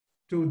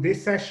to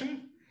this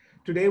session.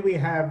 Today we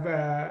have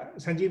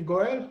Sanjeev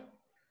Goyal,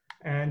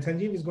 and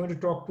Sanjeev is going to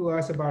talk to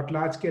us about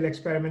large-scale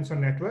experiments on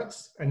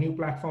networks, a new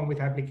platform with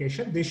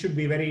application. This should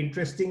be very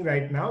interesting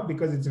right now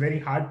because it's very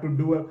hard to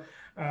do a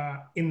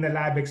in the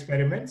lab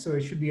experiment. So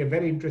it should be a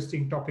very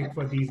interesting topic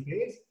for these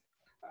days.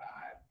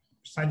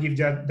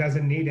 Sanjeev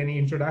doesn't need any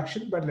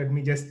introduction, but let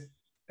me just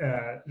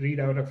read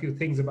out a few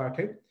things about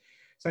him.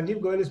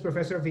 Sanjeev Goyal is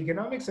Professor of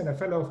Economics and a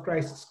Fellow of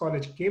Christ's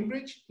College,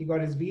 Cambridge. He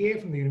got his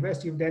BA from the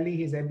University of Delhi,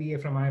 his MBA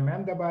from IIM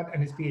Ahmedabad,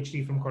 and his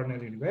PhD from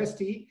Cornell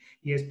University.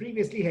 He has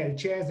previously held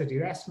chairs at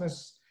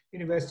Erasmus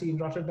University in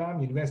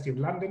Rotterdam, University of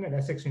London, and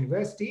Essex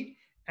University,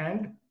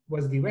 and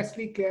was the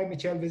Wesley Clare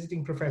Mitchell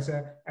Visiting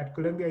Professor at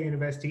Columbia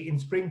University in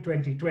spring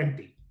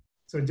 2020.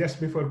 So just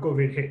before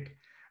COVID hit,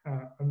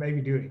 or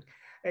maybe during.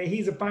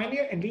 He's a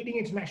pioneer and leading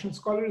international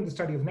scholar in the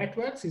study of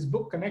networks. His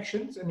book,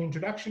 Connections, An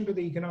Introduction to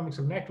the Economics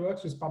of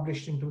Networks, was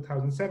published in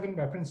 2007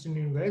 by Princeton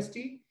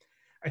University.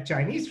 A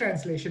Chinese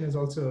translation has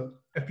also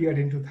appeared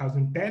in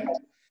 2010,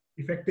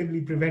 effectively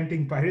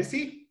preventing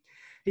piracy.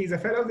 He's a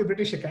fellow of the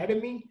British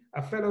Academy,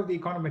 a fellow of the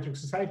Econometric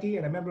Society,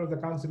 and a member of the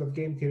Council of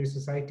Game Theory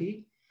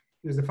Society.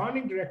 He was the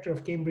founding director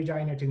of Cambridge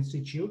INET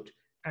Institute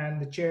and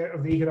the chair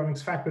of the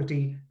Economics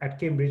faculty at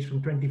Cambridge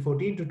from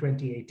 2014 to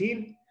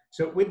 2018.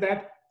 So with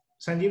that,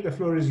 Sanjeev, the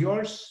floor is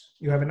yours.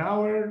 You have an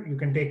hour. You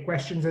can take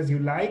questions as you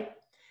like.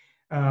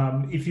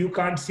 If you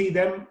can't see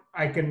them,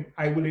 I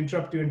will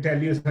interrupt you and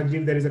tell you,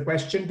 Sanjeev, there is a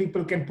question.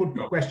 People can put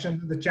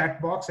questions in the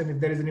chat box, and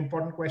if there is an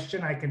important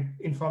question, I can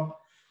inform,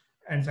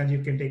 and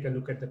Sanjeev can take a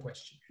look at the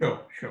question. Sure.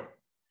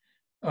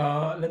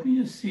 Let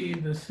me just see.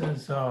 This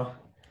is.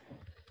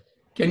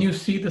 Can you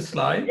see the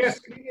slides? Yes,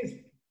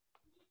 please.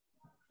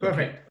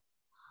 Perfect.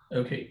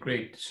 Okay,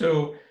 great.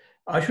 So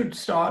I should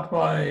start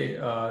by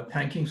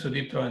thanking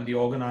Sudipta and the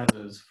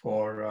organizers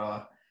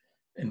for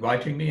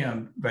inviting me.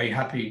 I'm very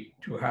happy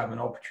to have an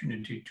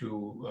opportunity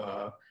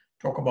to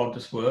talk about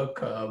this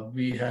work.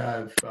 We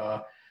have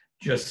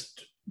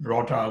just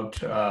brought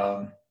out,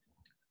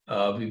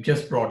 we've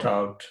just brought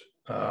out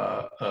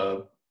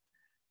a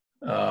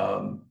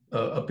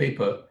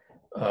paper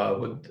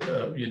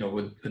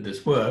with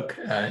this work.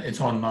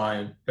 It's on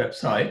my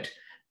website,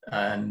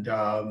 and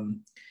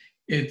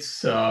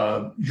it's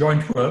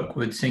joint work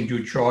with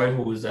Sing-Ju Choi,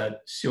 who is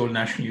at Seoul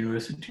National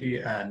University,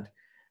 and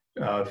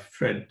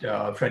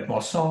Fred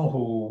Mosson,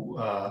 who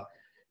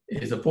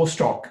is a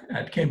postdoc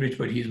at Cambridge,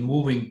 but he's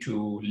moving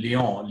to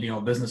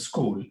Lyon Business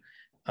School.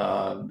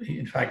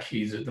 In fact,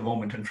 he's at the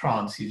moment in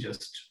France. He's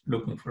just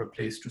looking for a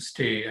place to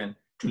stay and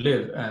to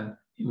live, and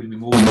he will be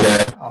moving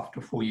there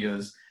after 4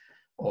 years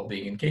of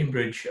being in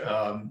Cambridge.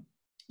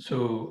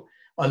 So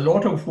a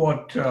lot of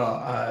what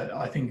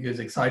I think is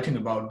exciting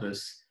about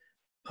this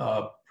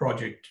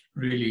project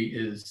really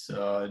is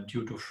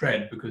due to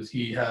Fred, because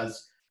he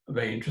has a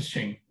very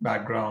interesting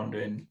background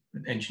in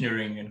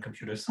engineering and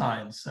computer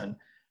science and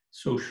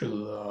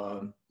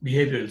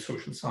behavioral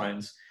social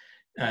science.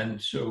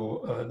 And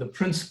so the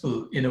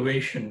principal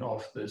innovation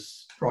of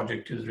this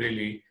project is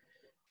really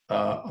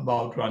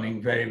about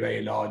running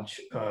very large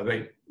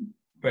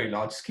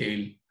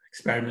scale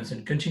experiments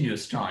in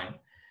continuous time.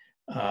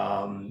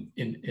 And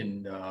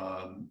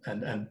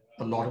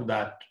a lot of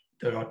that,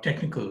 there are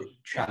technical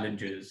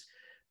challenges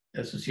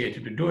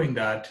associated with doing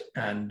that.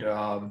 And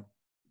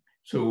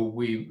so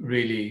we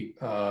really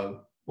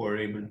were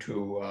able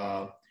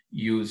to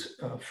use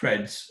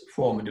Fred's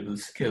formidable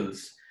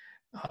skills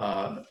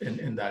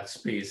in that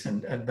space.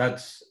 And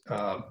that's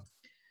the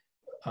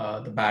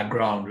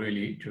background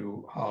really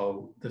to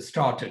how this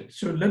started.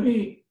 So let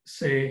me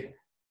say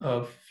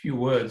a few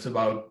words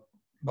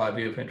by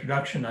way of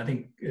introduction. I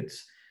think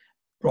it's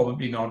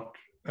probably not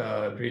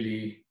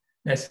really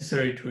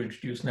necessary to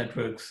introduce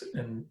networks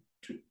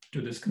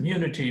to this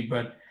community,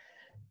 but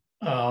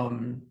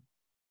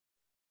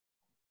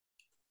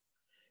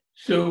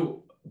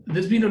so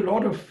there's been a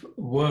lot of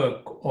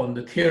work on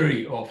the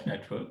theory of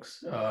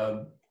networks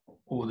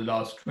over the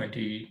last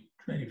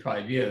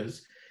 20-25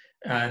 years,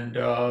 and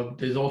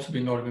there's also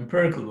been a lot of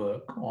empirical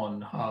work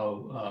on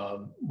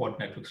how what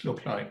networks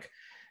look like.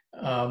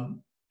 A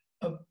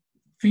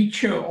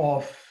feature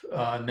of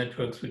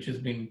networks which has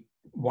been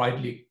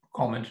widely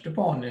commented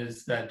upon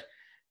is that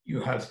you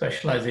have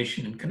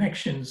specialization in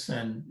connections,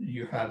 and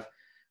you have,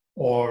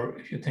 or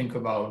if you think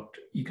about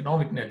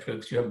economic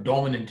networks, you have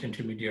dominant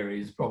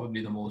intermediaries.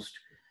 Probably the most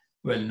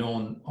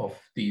well-known of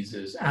these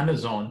is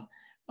Amazon,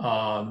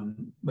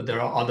 but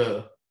there are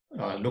other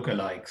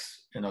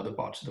lookalikes in other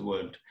parts of the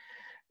world.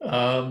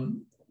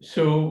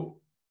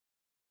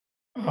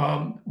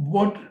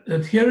 What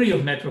the theory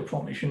of network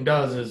formation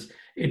does is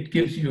it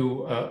gives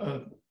you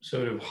a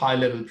sort of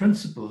high-level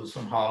principles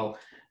on how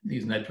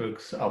these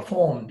networks are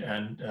formed,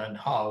 and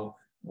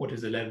what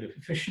is the level of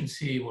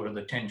efficiency, what are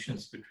the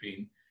tensions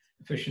between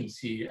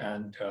efficiency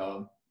and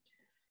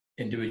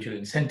individual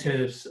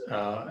incentives,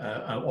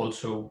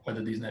 also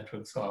whether these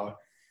networks are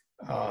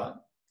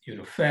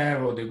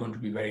fair or they're going to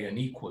be very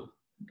unequal.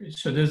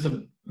 So there's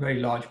a very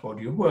large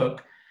body of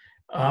work.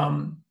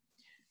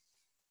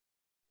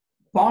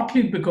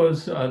 partly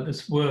because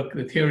this work,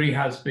 the theory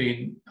has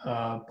been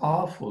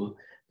powerful,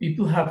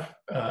 people have,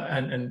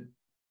 and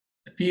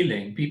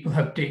appealing, people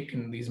have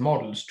taken these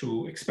models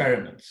to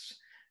experiments.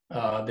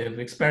 They've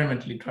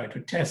experimentally tried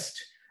to test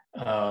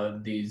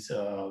these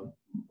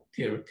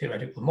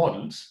theoretical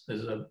models.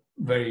 There's a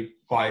very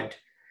wide,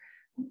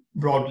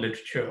 broad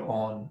literature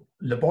on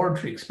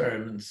laboratory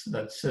experiments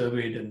that's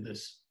surveyed in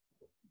this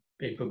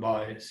paper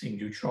by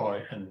Singju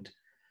Choi and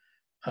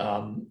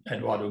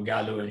Eduardo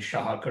Gallo and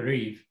Shahar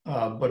Karif,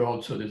 but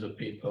also there's a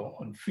paper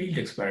on field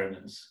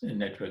experiments in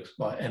networks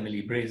by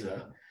Emily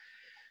Brazer.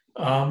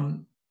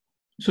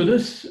 So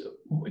this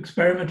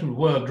experimental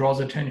work draws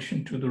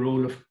attention to the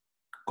role of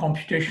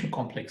computational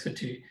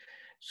complexity.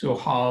 So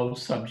how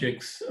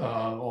subjects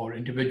or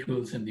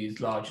individuals in these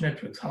large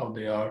networks, how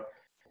they are,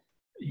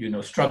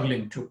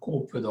 struggling to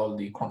cope with all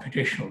the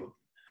computational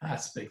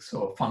aspects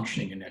of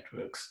functioning in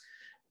networks.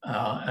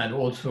 And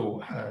also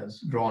has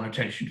drawn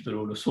attention to the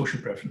role of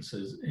social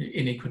preferences,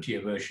 inequity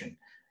aversion.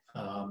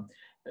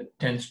 It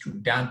tends to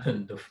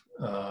dampen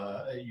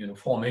the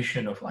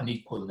formation of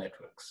unequal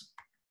networks.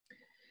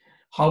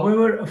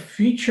 However, a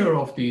feature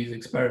of these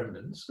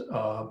experiments,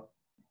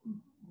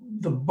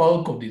 the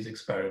bulk of these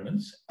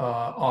experiments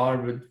are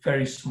with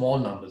very small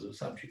numbers of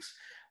subjects,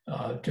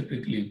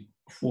 typically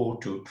 4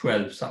 to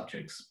 12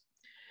 subjects.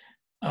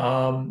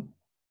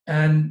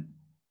 And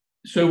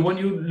so when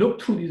you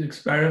look through these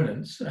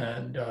experiments,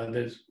 and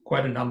there's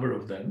quite a number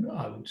of them,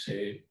 I would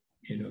say,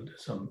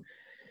 there's some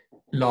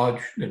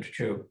large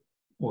literature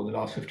over the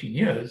last 15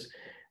 years.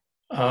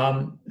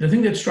 The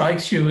thing that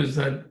strikes you is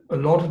that a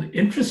lot of the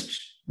interest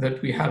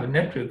that we have in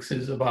networks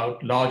is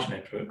about large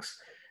networks,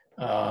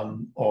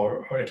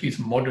 or at least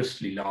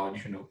modestly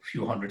large,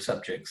 few hundred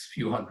subjects,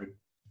 few hundred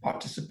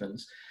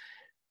participants.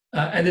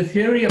 And the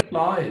theory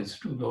applies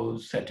to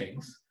those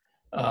settings.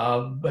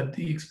 But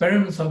the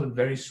experiments are with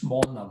very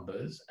small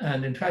numbers,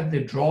 and in fact,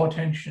 they draw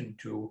attention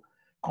to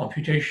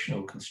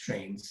computational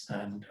constraints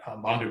and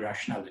boundary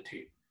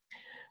rationality.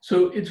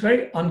 So it's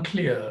very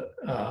unclear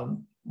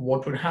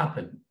what would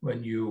happen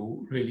when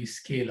you really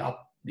scale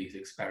up these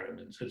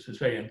experiments. It's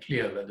very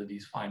unclear whether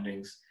these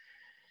findings,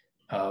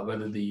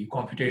 whether the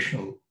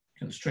computational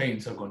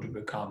constraints are going to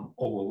become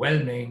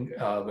overwhelming,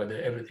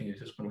 whether everything is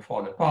just going to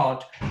fall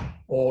apart,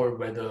 or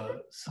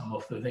whether some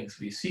of the things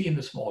we see in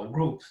the small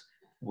groups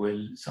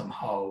will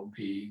somehow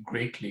be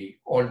greatly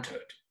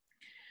altered.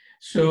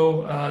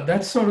 So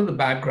that's sort of the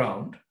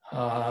background.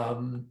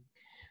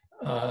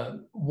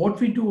 What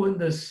we do in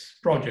this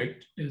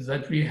project is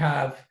that we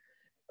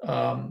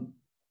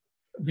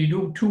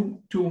do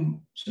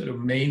two sort of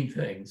main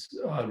things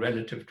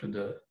relative to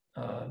the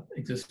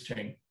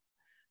existing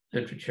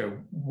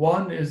literature.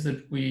 One is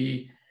that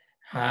we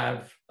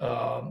have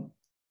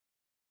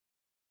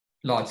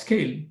large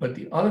scale, but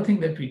the other thing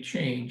that we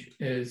change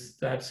is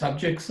that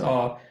subjects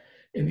are,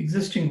 in the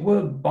existing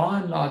work,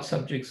 by and large,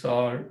 subjects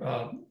are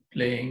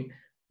playing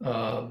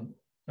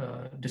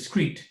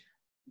discrete.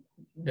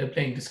 They're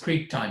playing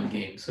discrete time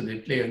games. So they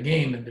play a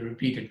game and they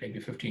repeat it maybe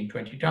 15,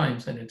 20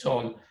 times, and it's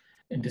all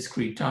in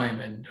discrete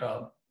time. And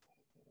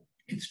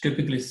it's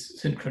typically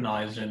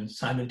synchronized and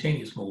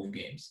simultaneous move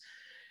games.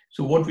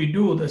 So what we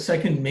do, the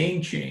second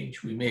main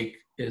change we make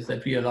is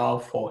that we allow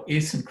for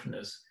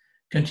asynchronous,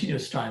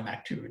 continuous time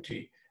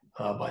activity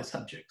by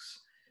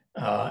subjects.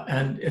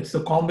 And it's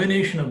the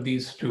combination of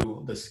these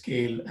two, the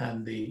scale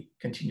and the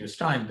continuous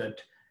time,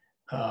 that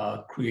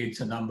creates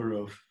a number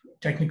of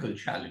technical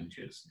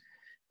challenges.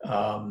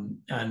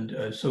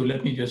 So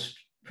let me just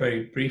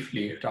very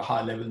briefly at a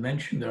high level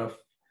mention there are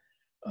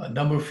a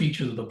number of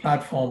features of the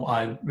platform.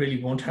 I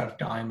really won't have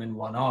time in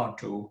 1 hour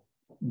to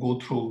go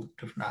through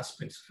different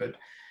aspects of it.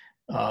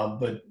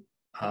 But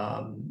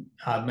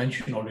I've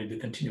mentioned already the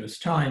continuous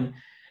time.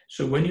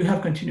 So when you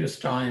have continuous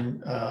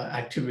time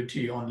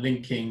activity on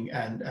linking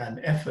and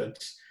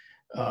efforts,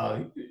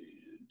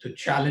 the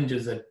challenge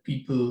is that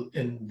people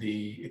in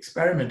the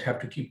experiment have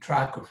to keep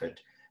track of it.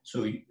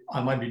 So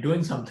I might be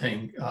doing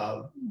something,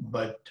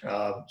 but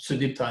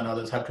Sudipta and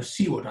others have to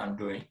see what I'm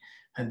doing,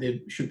 and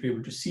they should be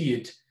able to see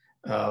it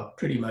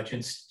pretty much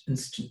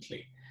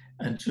instantly.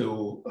 And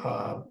so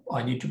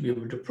I need to be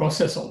able to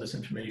process all this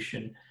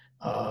information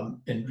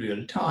in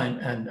real time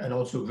and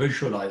also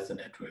visualize the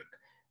network.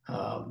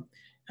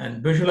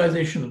 And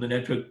visualization of the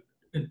network,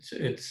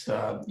 it's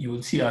you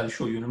will see, I'll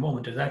show you in a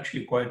moment, is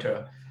actually quite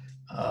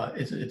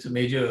it's a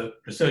major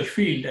research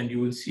field, and you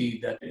will see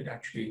that it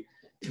actually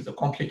is a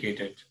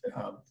complicated,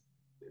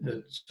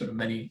 sort of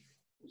many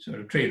sort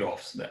of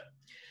trade-offs there.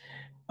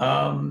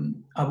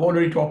 I've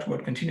already talked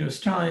about continuous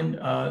time.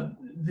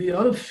 The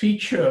other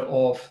feature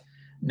of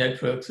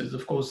networks is,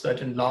 of course,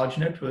 that in large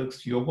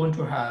networks, you're going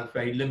to have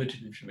very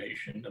limited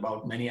information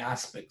about many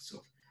aspects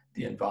of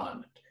the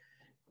environment.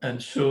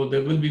 And so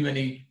there will be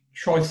many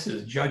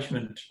choices,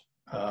 judgments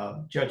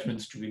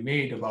to be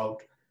made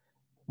about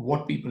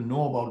what people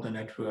know about the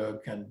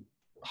network and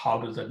how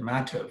does that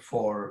matter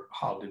for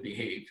how they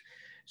behave.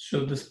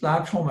 So this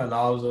platform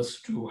allows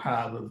us to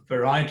have a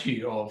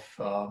variety of,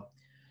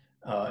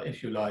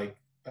 if you like,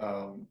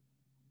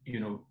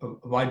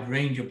 a wide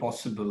range of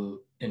possible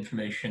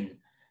information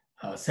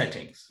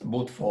settings,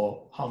 both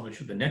for how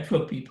much of the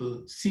network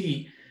people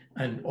see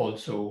and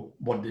also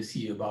what they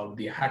see about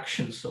the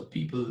actions of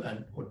people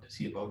and what they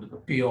see about the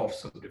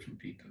payoffs of different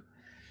people.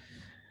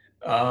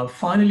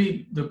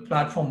 Finally, the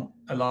platform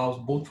allows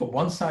both for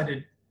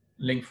one-sided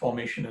link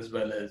formation as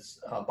well as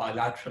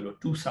bilateral or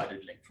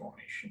two-sided link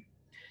formation.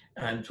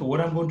 And so what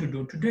I'm going to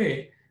do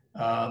today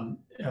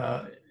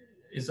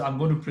is I'm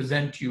going to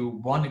present you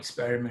one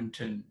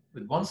experiment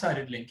with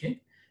one-sided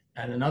linking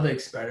and another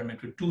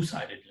experiment with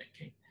two-sided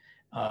linking,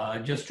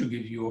 just to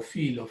give you a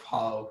feel of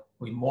how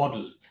we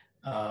model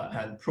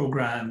and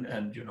program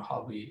and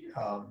how we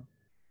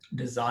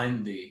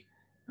design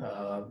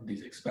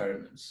these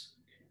experiments.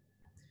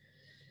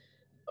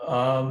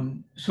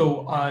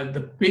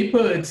 The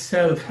paper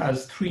itself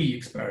has 3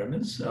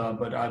 experiments,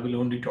 but I will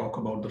only talk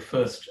about the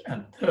first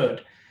and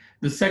third.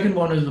 The second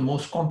one is the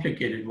most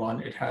complicated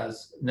one. It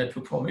has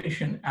network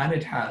formation and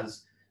it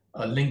has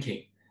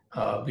linking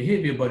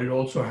behavior, but it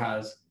also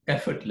has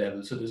effort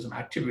level. So there's some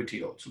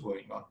activity also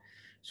going on.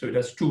 So it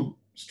has 2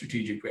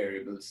 strategic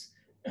variables.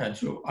 And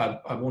so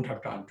I won't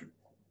have time to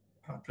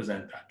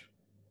present that.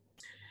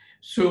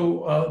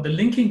 So the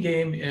linking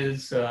game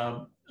is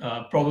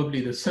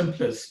probably the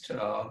simplest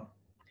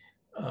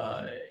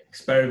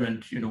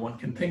experiment one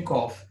can think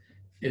of.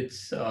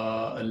 It's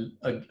a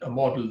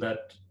model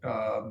that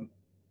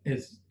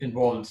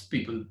involves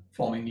people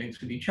forming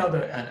links with each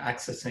other and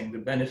accessing the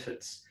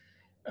benefits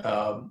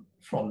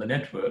from the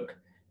network.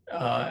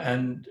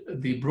 And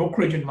the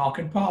brokerage and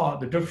market power,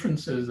 the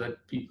difference is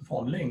that people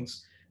form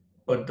links,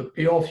 but the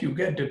payoff you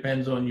get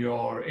depends on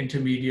your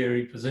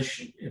intermediary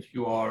position. If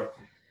you are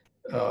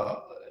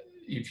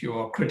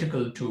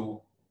critical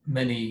to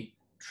many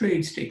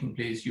trades taking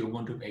place, you're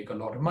going to make a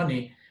lot of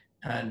money.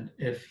 And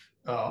if,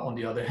 on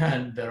the other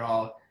hand, there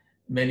are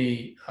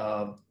many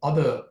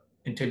other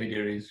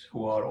intermediaries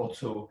who are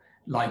also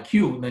like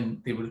you,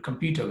 then they will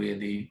compete away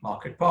the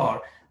market power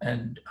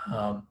and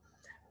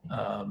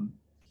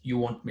you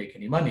won't make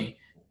any money.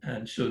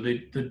 And so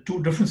the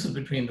 2 differences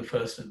between the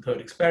first and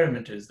third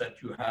experiment is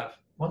that you have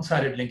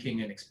one-sided linking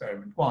in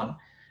experiment 1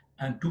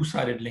 and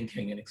two-sided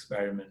linking in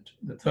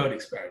the third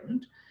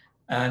experiment.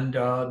 And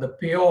the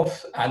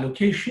payoff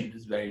allocation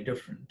is very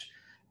different.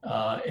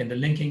 In the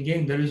linking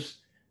game, there is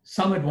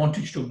some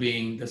advantage to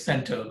being the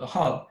center, the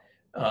hub,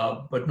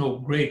 but no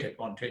great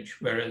advantage.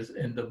 Whereas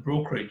in the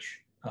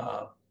brokerage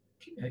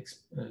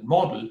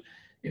model,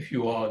 if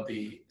you are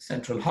the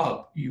central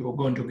hub, you are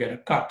going to get a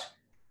cut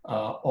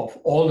of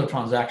all the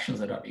transactions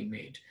that are being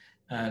made.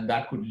 And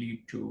that could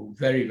lead to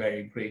very,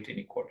 very great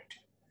inequality.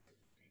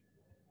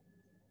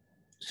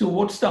 So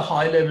what's the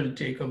high-level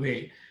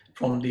takeaway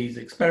from these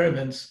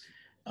experiments?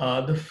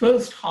 The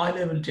first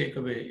high-level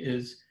takeaway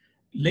is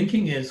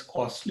linking is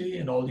costly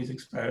in all these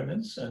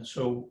experiments. And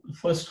so the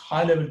first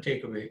high-level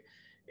takeaway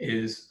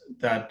is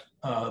that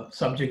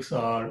subjects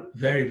are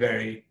very,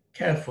 very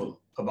careful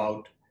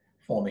about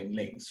forming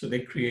links. So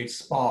they create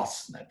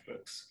sparse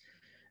networks.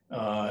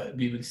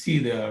 We will see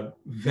they are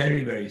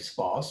very, very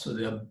sparse. So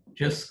they are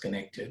just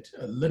connected,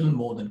 a little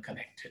more than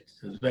connected.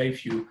 There's very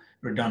few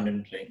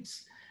redundant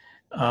links.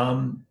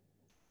 The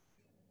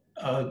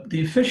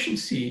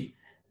efficiency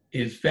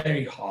is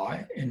very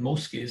high. In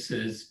most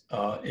cases,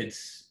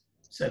 it's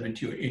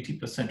 70 or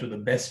 80% of the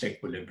best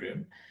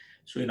equilibrium.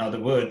 So in other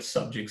words,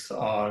 subjects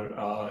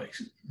are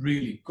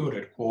really good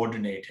at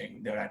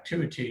coordinating their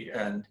activity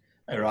and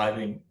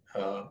arriving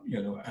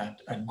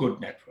at good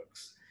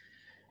networks.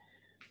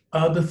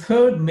 The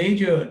third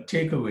major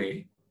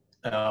takeaway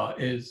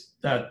is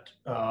that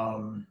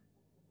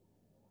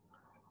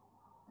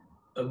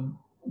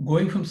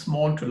going from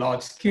small to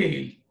large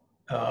scale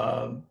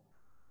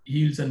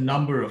yields a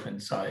number of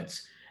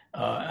insights.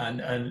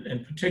 And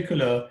in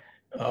particular,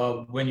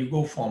 when you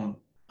go from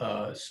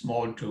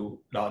small to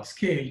large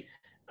scale,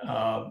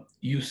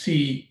 you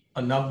see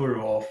a number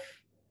of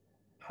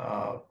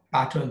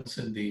patterns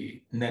in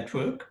the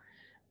network,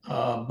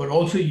 but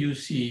also you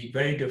see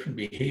very different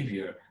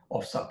behavior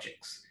of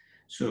subjects.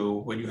 So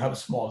when you have a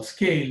small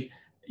scale,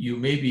 you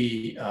may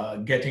be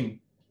getting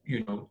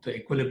the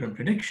equilibrium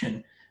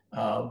prediction,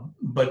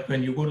 but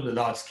when you go to the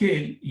large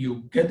scale,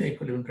 you get the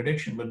equilibrium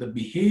prediction, but the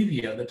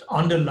behavior that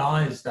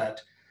underlies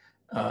that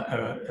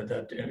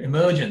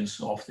emergence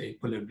of the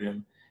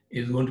equilibrium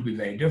is going to be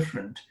very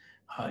different.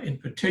 In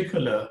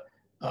particular,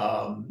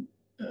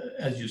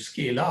 as you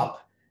scale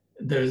up,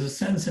 there is a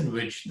sense in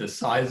which the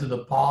size of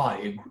the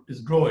pie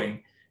is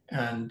growing,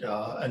 and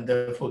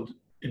therefore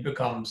it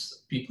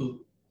becomes people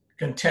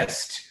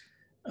contest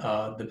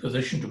the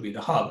position to be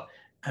the hub,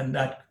 and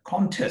that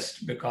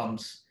contest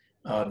becomes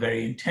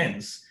very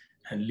intense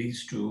and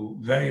leads to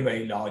very,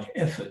 very large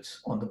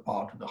efforts on the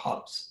part of the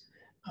hubs.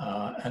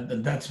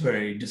 And that's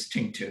very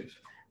distinctive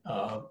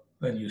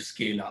when you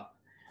scale up.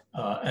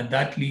 And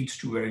that leads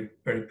to very,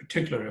 very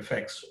particular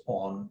effects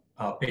on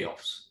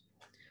payoffs.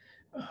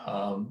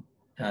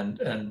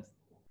 And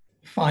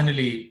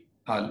finally,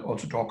 I'll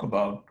also talk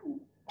about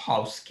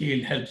how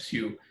scale helps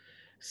you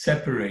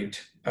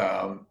separate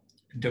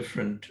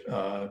different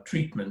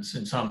treatments.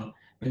 In some,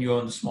 when you're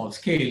on the small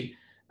scale,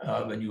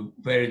 when you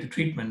vary the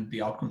treatment,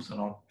 the outcomes are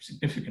not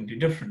significantly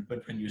different.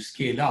 But when you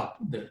scale up,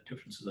 the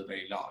differences are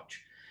very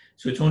large.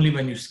 So it's only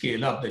when you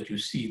scale up that you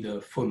see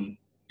the full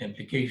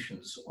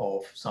implications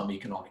of some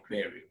economic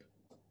variable.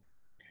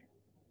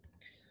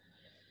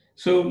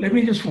 So let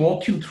me just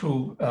walk you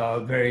through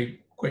very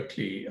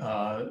quickly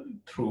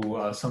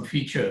through some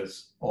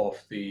features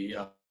of the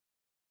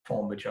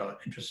form which are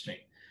interesting.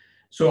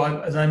 So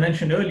as I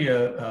mentioned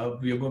earlier,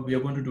 we are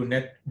going to do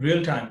net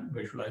real-time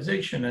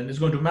visualization, and it's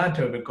going to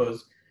matter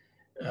because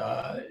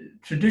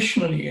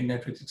traditionally in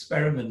network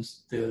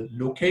experiments, the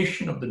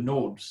location of the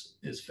nodes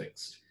is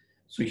fixed.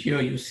 So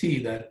here you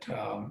see that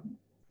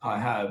I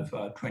have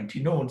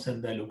 20 nodes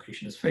and their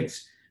location is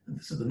fixed. And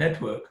this is the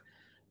network.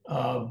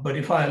 But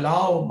if I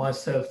allow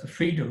myself the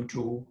freedom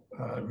to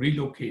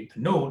relocate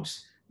the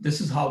nodes,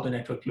 this is how the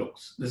network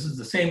looks. This is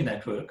the same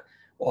network.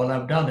 All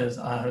I've done is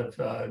I have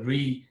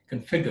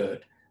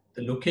reconfigured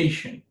the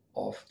location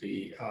of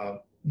the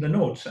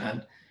nodes.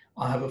 And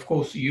I have, of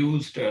course,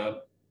 used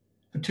a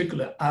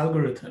particular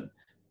algorithm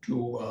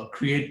to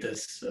create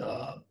this,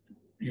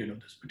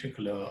 this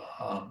particular.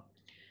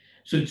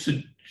 So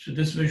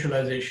this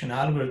visualization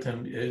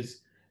algorithm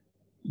is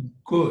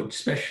good,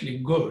 especially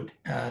good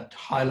at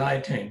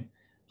highlighting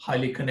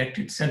highly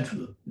connected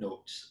central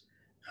nodes.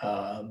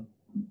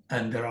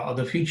 And there are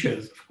other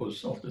features, of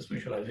course, of this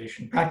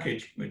visualization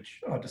package,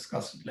 which are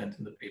discussed at length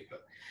in the paper.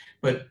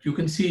 But you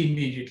can see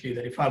immediately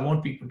that if I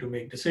want people to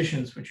make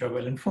decisions which are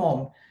well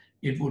informed,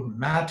 it would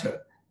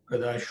matter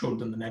whether I showed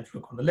them the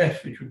network on the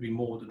left, which would be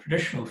more the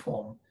traditional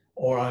form,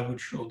 or I would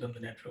show them the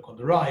network on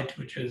the right,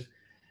 which is,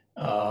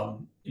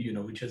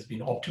 which has been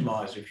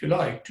optimized, if you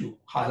like, to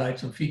highlight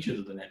some features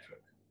of the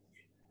network.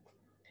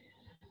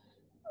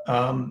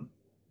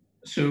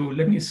 So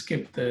let me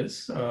skip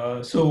this.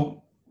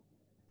 So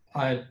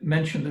I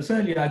mentioned this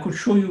earlier. I could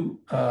show you,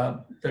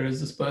 there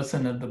is this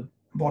person at the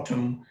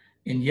bottom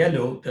in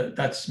yellow,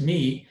 that's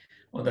me,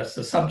 or that's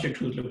the subject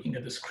who's looking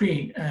at the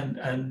screen,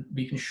 and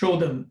we can show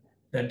them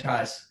the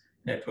entire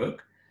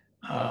network,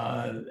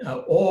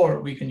 or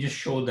we can just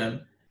show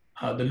them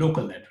the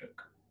local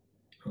network,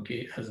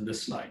 okay, as in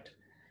this slide.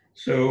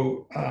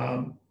 So,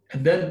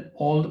 and then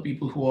all the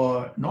people who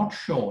are not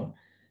shown,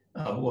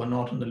 who are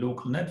not on the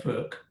local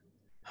network,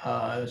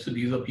 so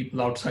these are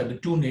people outside the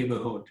two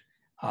neighborhood,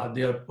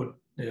 they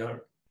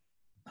are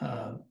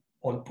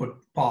all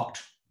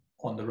parked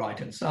on the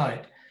right-hand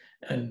side,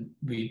 and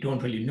we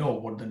don't really know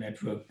what the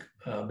network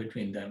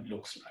between them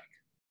looks like.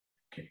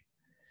 Okay.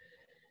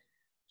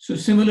 So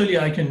similarly,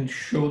 I can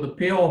show the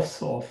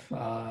payoffs of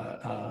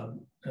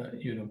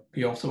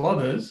payoffs of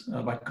others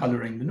by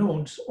coloring the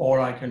nodes,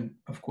 or I can,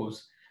 of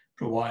course,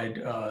 provide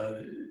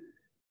the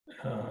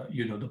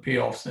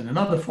payoffs in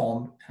another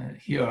form.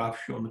 Here I've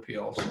shown the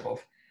payoffs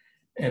of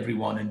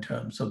everyone in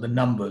terms of the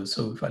numbers.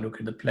 So if I look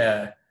at the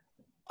player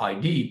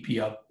ID, P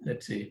up,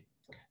 let's say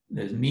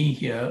there's me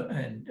here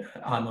and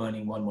I'm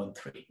earning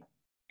 113.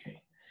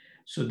 Okay,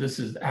 so this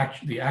is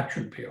the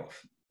actual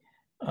payoff.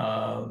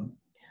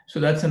 So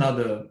that's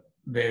another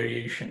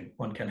variation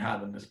one can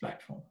have in this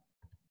platform.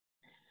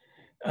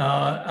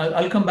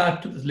 I'll come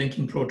back to this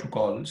linking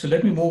protocol. So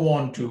let me move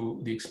on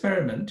to the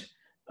experiment.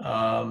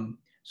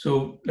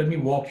 So let me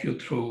walk you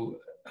through,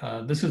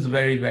 this is a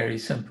very, very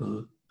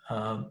simple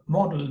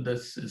model.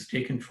 This is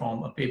taken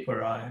from a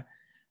paper I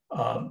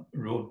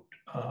wrote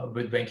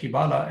with Venki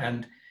Bala.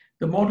 And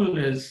the model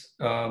is,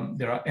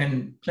 there are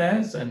n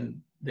players and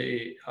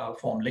they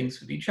form links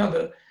with each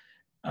other.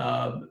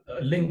 A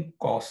link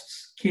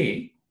costs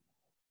K,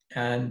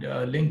 and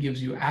a link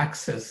gives you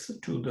access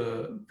to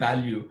the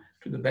value,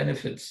 to the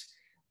benefits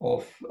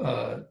of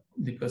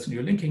the person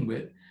you're linking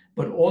with,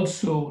 but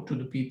also to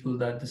the people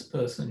that this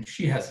person,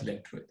 she has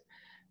linked with.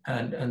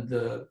 And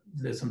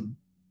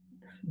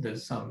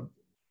there's some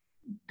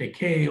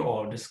decay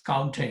or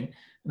discounting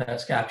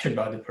that's captured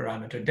by the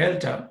parameter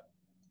delta.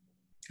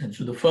 And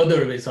so the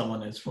further away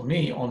someone is from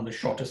me on the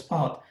shortest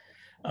path,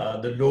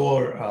 the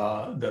lower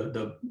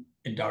the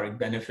indirect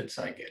benefits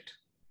I get.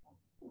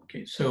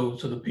 Okay, so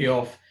the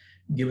payoff,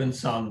 given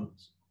some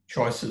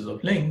choices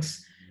of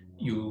links,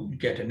 you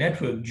get a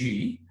network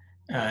G,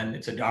 and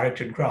it's a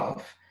directed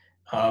graph.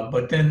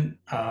 But then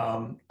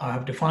I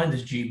have defined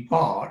this G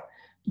bar.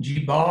 G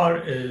bar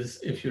is,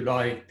 if you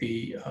like,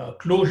 the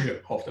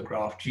closure of the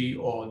graph G,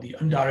 or the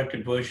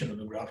undirected version of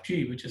the graph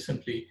G, which is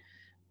simply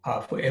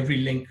for every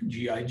link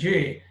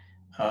Gij,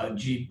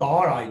 G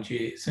bar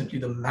Ij is simply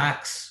the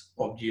max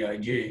of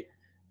Gij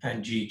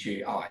and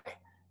Gji.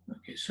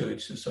 Okay, so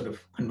it's a sort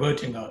of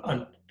converting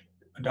a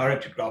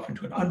directed graph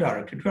into an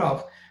undirected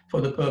graph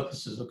for the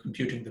purposes of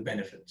computing the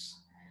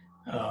benefits.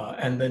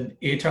 And then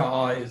eta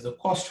I is the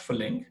cost for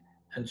link.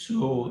 And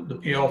so the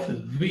payoff is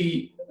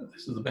V,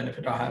 this is the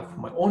benefit I have for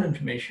my own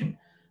information,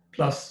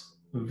 plus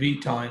V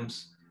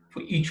times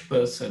for each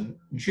person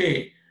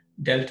J,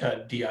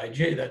 delta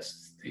Dij,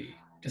 that's the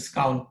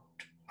discount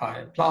I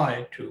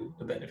apply to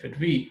the benefit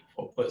V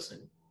for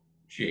person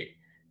J.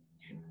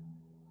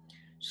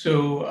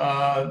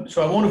 So,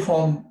 so I want to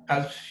form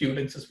as few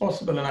links as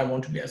possible, and I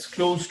want to be as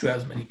close to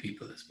as many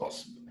people as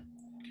possible.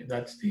 Okay,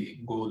 that's the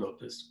goal of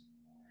this.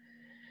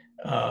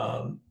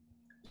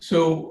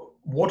 So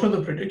what are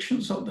the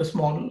predictions of this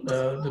model?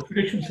 The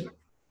predictions,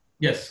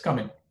 yes,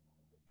 coming.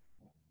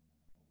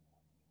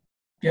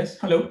 Yes,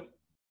 hello.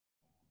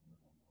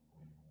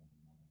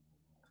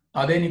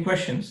 Are there any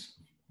questions?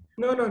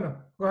 No.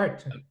 Go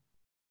ahead.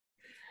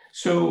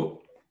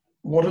 So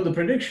what are the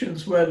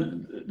predictions? Well,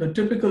 the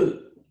typical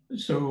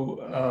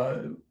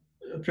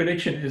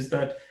prediction is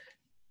that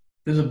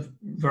there's a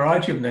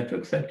variety of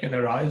networks that can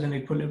arise in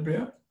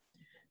equilibria.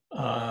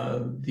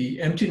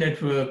 The empty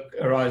network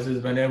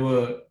arises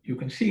whenever you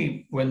can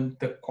see when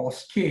the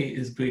cost k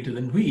is greater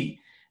than v,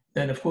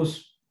 then of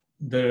course,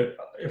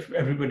 if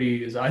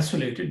everybody is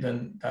isolated,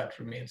 then that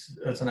remains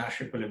as a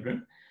Nash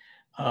equilibrium.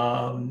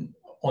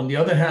 On the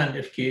other hand,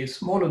 if k is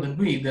smaller than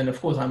v, then of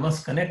course I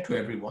must connect to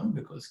everyone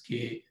because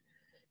k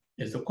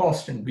is the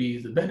cost and v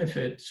is the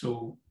benefit.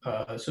 So,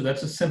 so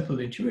that's a simple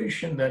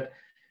intuition that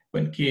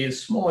when k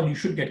is small, you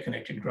should get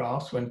connected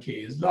graphs. When k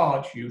is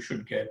large, you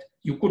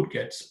could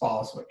get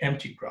sparse or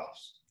empty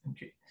graphs.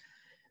 Okay,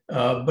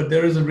 but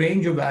there is a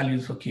range of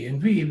values for k and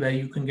v where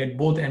you can get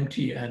both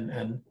empty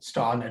and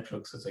star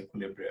networks as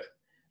equilibria.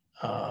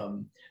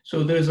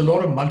 So there is a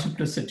lot of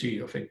multiplicity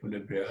of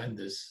equilibria in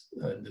this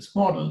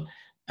model,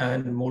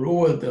 and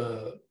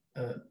moreover,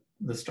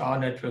 the star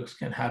networks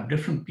can have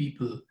different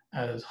people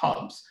as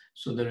hubs.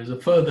 So there is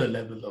a further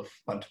level of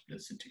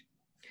multiplicity.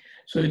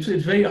 So it's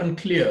very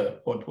unclear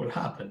what will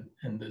happen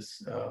in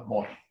this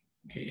model,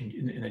 okay,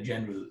 in a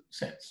general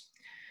sense.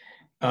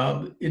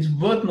 It's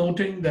worth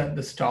noting that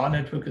the star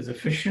network is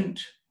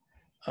efficient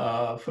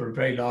for a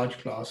very large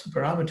class of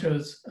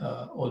parameters,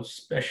 or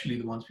especially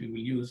the ones we will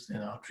use in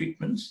our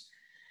treatments.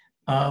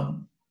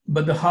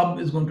 But the hub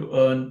is going to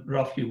earn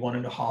roughly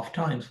 1.5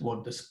 times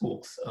what the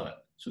spokes earn.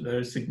 So there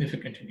is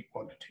significant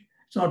inequality.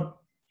 It's not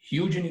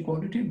huge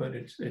inequality, but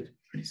it's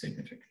pretty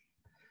significant.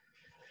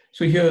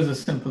 So here's a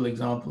simple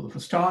example of a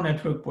star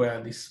network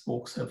where the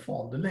spokes have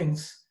formed the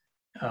links.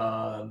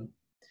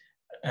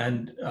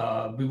 And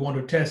we want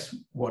to test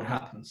what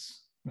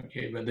happens,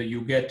 okay, whether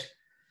you get,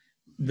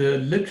 the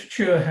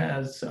literature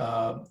has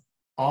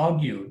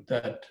argued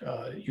that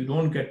you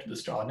don't get to the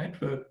star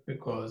network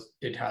because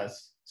it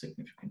has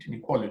significant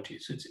inequality.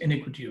 So it's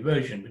inequity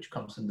aversion which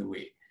comes in the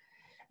way,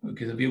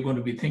 because we are going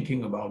to be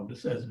thinking about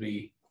this as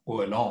we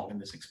go along in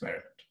this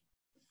experiment.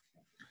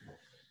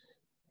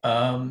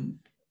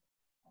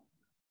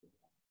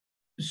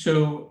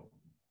 So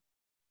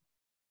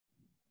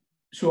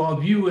our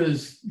view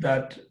is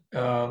that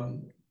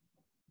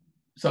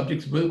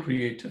subjects will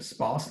create a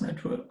sparse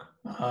network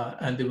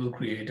and they will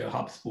create a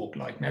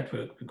hub-spoke-like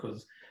network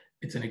because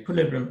it's an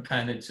equilibrium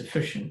and it's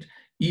efficient,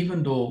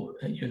 even though,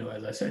 you know,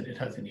 as I said, it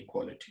has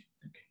inequality.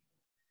 Okay.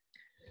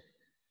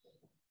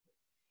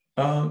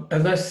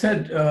 As I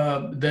said,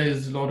 there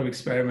is a lot of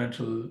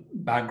experimental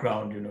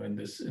background, you know, in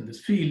this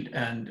field,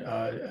 and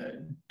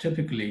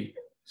typically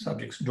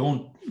subjects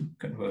don't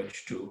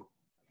converge to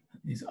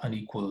these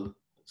unequal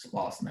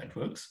sparse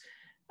networks.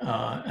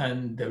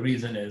 And the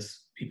reason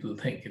is people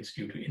think it's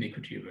due to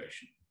inequity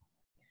aversion.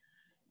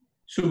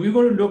 So we're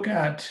going to look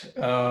at,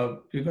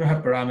 we're going to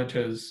have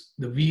parameters.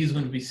 The V is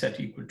going to be set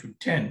equal to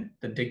 10.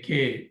 The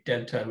decay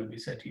delta will be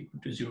set equal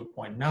to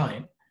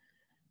 0.9.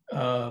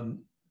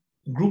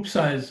 Group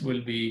size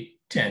will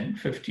be 10,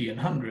 50, and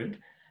 100.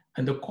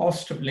 And the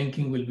cost of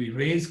linking will be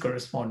raised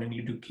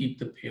correspondingly to keep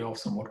the payoff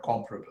somewhat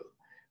comparable.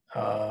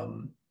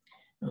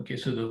 Okay,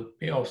 so the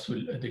payoffs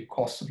will, the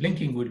cost of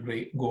linking would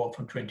go up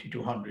from 20 to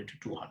 100 to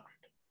 200.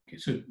 Okay,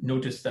 so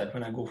notice that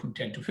when I go from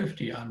 10 to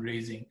 50, I'm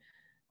raising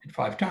it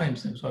 5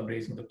 times, and so I'm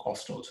raising the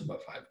cost also by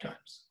 5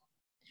 times.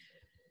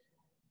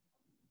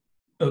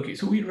 Okay,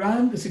 so we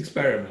ran this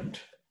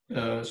experiment.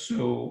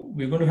 So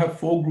we're going to have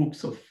 4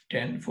 groups of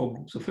 10, 4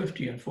 groups of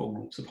 50, and 4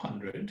 groups of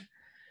 100.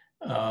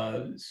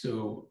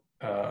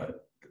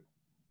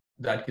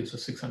 That gives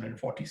us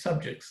 640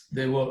 subjects.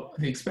 The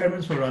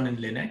experiments were run in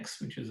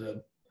Linux, which is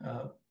a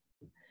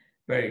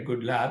very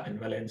good lab in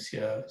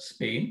Valencia,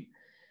 Spain.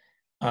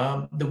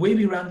 The way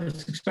we ran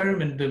this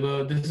experiment,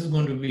 this is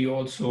going to be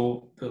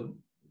also the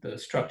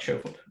structure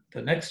for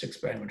the next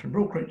experiment in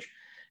brokerage.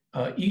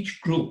 Each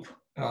group,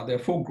 there are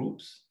 4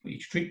 groups for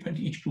each treatment.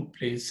 Each group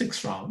plays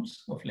 6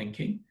 rounds of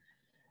linking,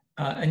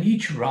 and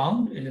each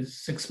round is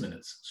 6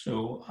 minutes.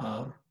 So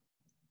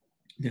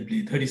they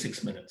play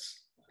 36 minutes.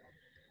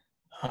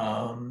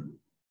 And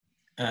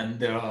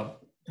there are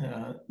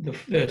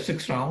there are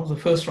 6 rounds. The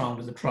first round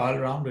is a trial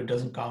round. It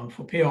doesn't count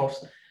for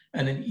payoffs.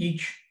 And in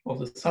each of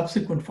the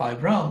subsequent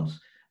 5 rounds,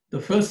 the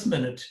first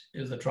minute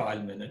is a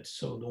trial minute.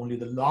 So only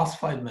the last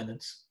 5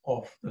 minutes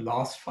of the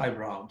last 5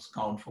 rounds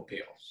count for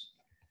payoffs.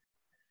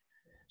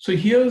 So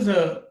here's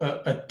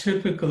a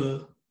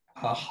typical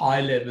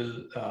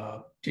high-level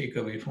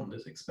takeaway from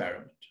this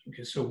experiment.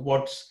 Okay, so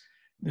what's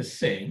this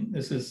saying?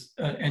 This is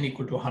an n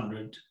equal to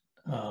 100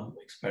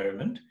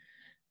 experiment.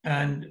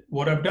 And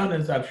what I've done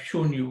is I've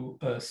shown you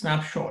a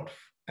snapshot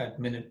at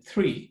minute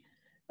 3.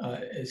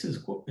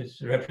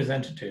 It's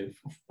representative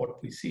of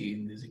what we see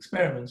in these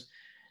experiments.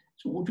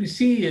 So what we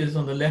see is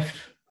on the left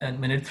at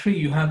minute 3,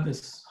 you have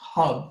this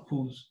hub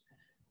who's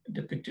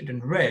depicted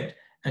in red,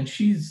 and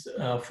she's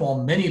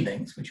formed many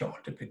links, which are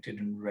depicted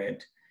in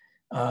red.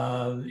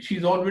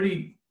 She's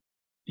already,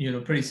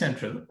 pretty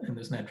central in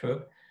this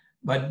network.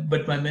 But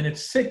by minute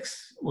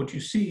 6, what you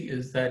see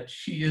is that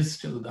she is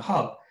still the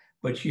hub,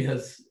 but she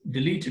has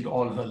deleted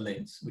all her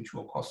links, which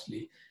were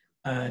costly,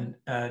 and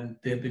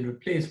they've been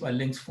replaced by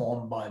links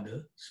formed by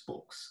the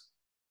spokes.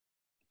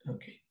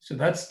 Okay, so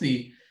that's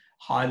the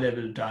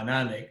high-level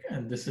dynamic,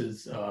 and this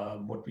is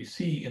what we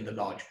see in the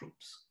large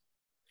groups.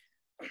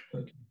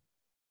 Okay.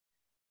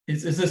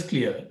 Is this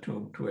clear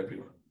to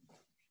everyone?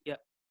 Yeah.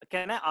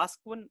 Can I ask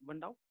one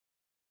doubt?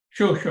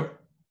 Sure.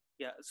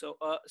 Yeah.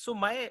 So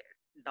my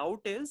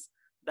doubt is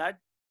that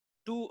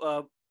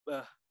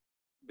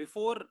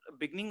before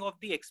beginning of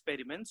the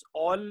experiments,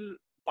 all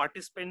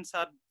participants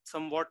are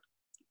somewhat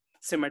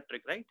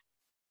symmetric, right?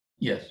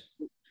 Yes.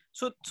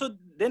 So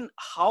then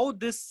how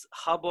this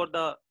hub or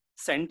the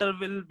center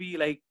will be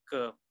like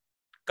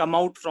come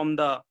out from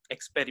the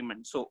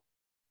experiment? So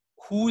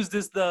who is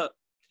the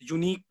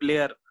unique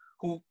player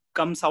who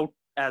comes out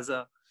as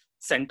a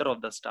center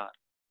of the star?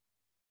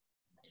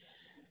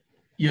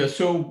 Yeah,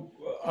 so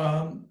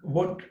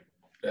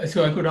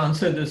so I could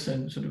answer this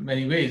in sort of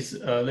many ways.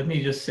 Let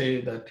me just say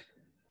that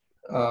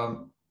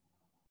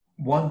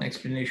one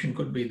explanation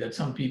could be that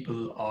some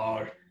people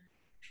are,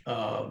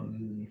 so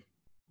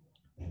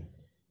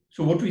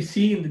what we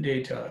see in the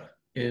data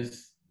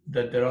is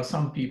that there are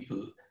some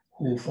people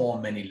who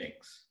form many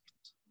links.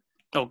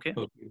 Okay.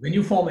 When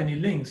you form any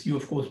links, you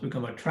of course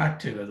become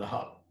attractive as a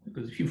hub,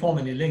 because if you form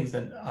any links,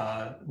 then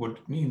what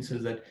it means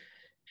is that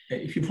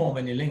if you form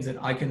any links, then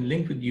I can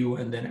link with you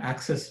and then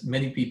access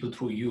many people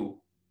through you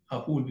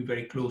who will be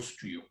very close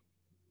to you.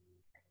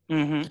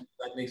 Mm-hmm.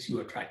 That makes you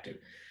attractive.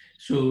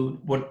 So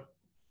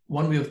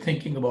one way of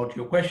thinking about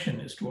your question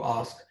is to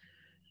ask,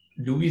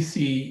 do we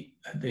see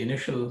at the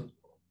initial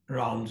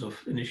rounds of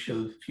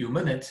initial few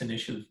minutes,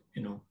 initial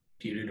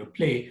period of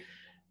play,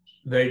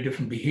 very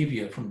different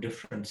behavior from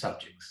different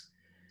subjects?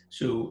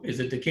 So is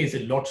it the case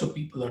that lots of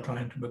people are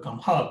trying to become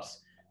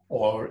hubs,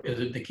 or is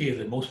it the case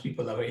that most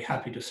people are very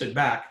happy to sit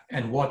back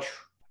and watch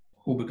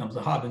who becomes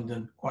a hub and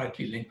then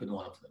quietly link with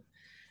one of them?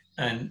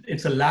 And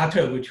it's a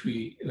latter which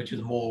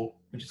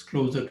is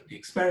closer to the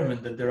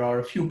experiment, that there are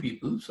a few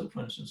people. So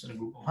for instance, in a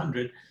group of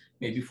 100,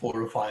 maybe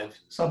 4 or 5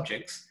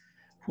 subjects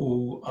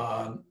who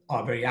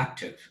are very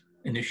active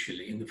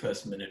initially in the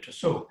first minute or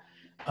so.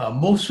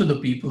 Most of the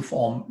people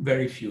form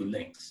very few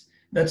links.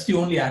 That's the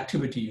only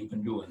activity you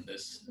can do in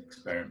this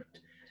experiment.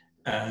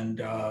 And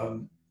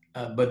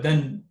but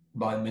then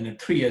by minute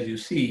 3, as you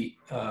see,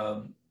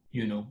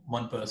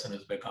 one person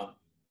has become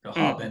the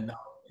hub, and now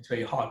it's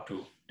very hard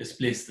to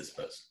displace this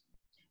person.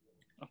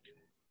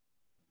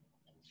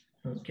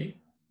 Okay.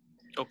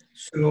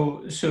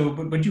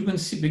 But you can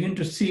begin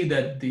to see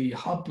that the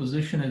hub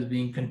position is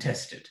being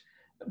contested,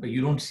 but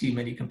you don't see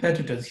many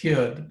competitors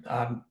here.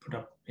 I haven't put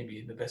up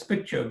maybe the best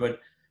picture, but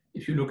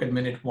if you look at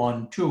minute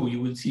 1, 2, you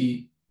will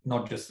see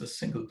not just a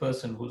single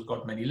person who's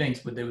got many links,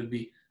 but there will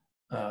be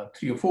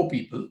 3 or 4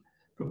 people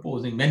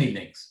proposing many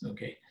links.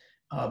 Okay,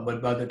 but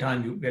by the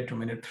time you get to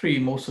minute 3,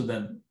 most of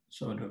them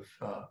sort of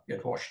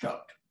get washed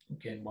out.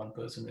 Okay, and one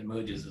person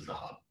emerges as the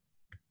hub.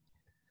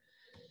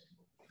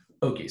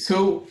 Okay,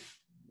 so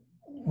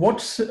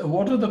what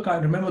are the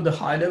remember the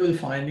high-level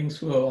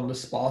findings were on the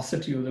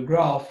sparsity of the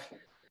graph,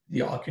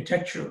 the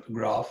architecture of the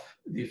graph,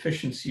 the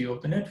efficiency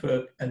of the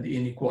network, and the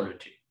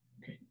inequality.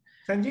 Okay.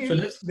 Sanjeev, so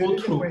let's go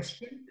through. A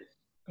question.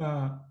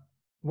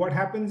 What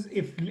happens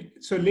if,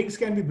 so links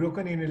can be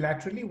broken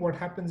unilaterally? What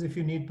happens if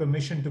you need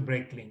permission to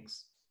break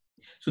links?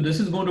 So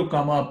this is going to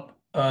come up.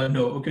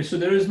 No, okay, so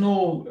there is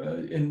no,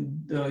 in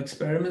the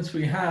experiments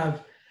we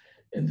have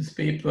in this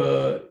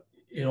paper,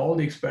 in all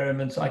the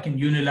experiments, I can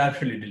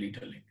unilaterally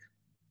delete a link.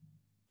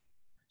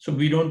 So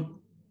we don't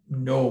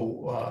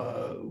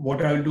know.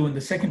 What I'll do in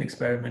the second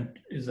experiment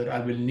is that I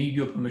will need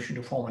your permission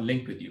to form a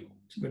link with you.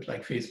 It's a bit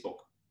like Facebook.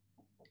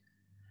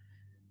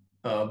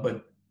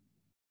 But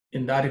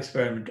in that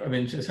experiment, I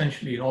mean,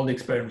 essentially in all the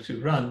experiments we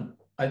run,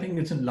 I think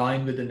it's in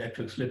line with the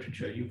networks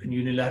literature. You can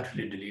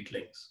unilaterally delete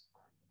links.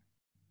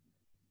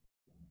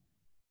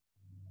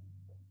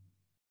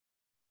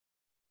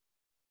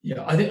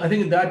 Yeah, I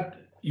think that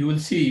you will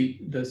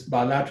see this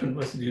bilateral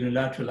versus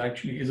unilateral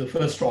actually is a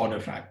first order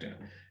factor.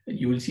 And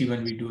you will see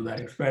when we do that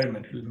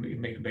experiment, it will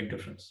make a big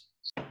difference.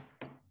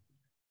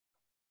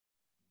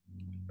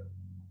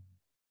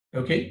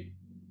 Okay?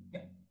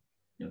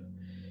 Yeah.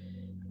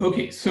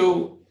 Okay,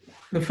 so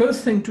the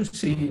first thing to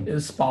see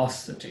is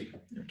sparsity.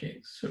 Okay,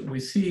 so we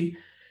see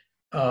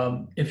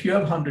if you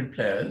have 100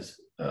 players,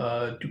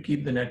 to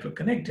keep the network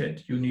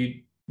connected, you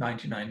need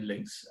 99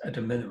 links at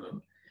a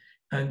minimum.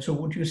 And so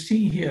what you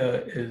see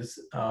here is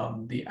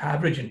the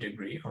average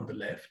integrity on the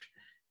left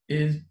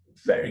is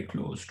very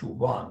close to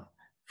 1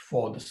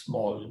 for the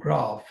small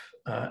graph,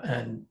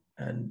 and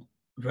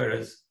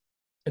whereas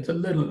it's a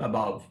little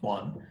above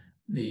 1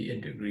 the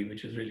in degree,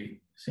 which is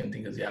really the same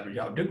thing as the average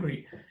out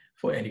degree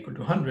for n equal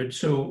to 100.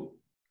 So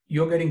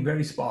you're getting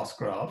very sparse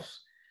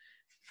graphs.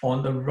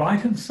 On the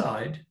right-hand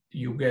side,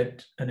 you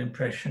get an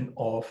impression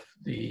of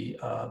the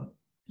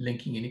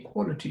linking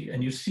inequality,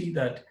 and you see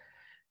that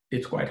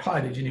it's quite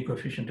high. The Gini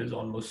coefficient is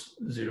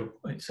almost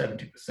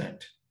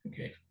 0.70%.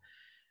 Okay,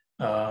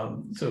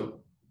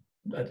 so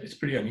that it's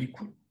pretty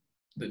unequal,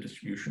 the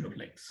distribution of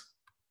links.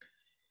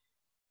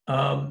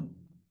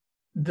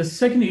 The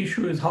second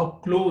issue is how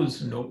close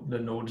the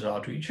nodes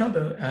are to each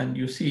other, and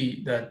you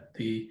see that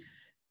the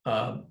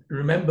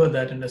remember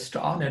that in a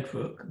star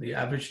network, the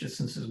average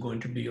distance is going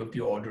to be of the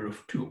order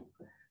of 2.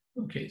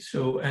 Okay,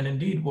 so, and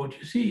indeed what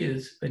you see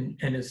is when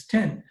n is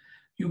 10,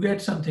 you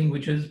get something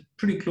which is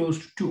pretty close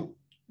to 2.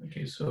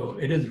 Okay, so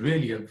it is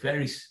really a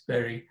very,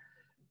 very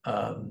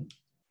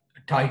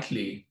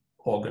tightly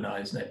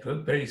organized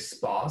network, very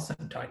sparse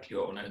and tightly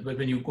organized. But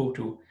when you go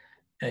to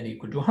n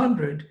equal to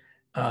 100,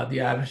 the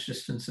average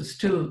distance is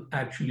still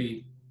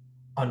actually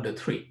under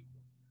 3,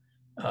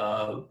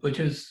 which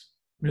is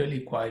really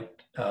quite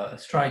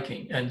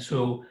striking. And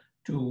so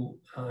to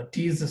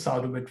tease this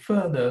out a bit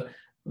further,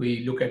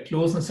 we look at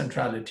closeness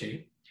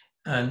centrality.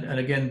 And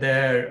again,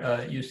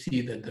 there you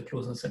see that the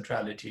closeness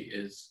centrality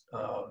is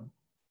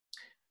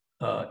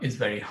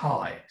very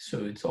high.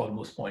 So it's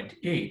almost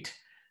 0.8.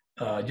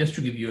 Just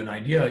to give you an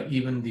idea,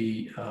 even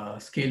the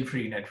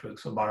scale-free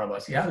networks of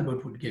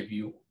Barabasi-Albert would give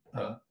you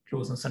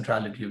closeness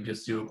centrality of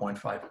just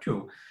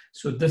 0.52.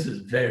 So this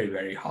is very,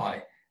 very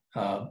high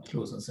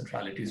closeness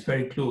centrality. It's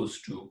very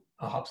close to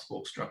a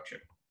hub-spoke structure.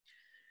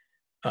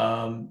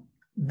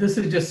 This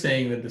is just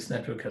saying that this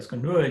network has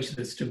converged,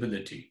 there's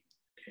stability.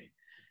 Okay.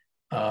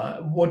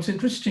 What's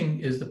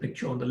interesting is the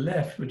picture on the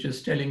left, which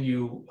is telling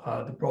you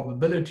the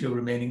probability of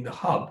remaining the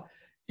hub.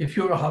 If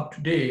you're a hub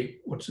today,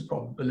 what's the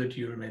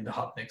probability you remain the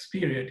hub next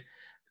period?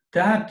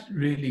 That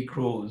really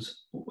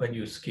grows when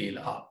you scale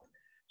up.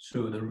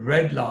 So the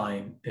red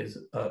line is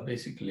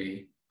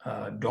basically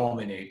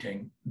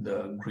dominating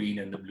the green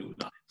and the blue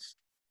lines.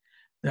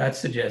 That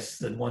suggests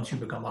that once you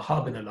become a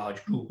hub in a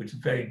large group, it's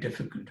very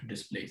difficult to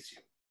displace you.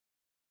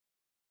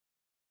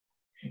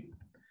 Okay.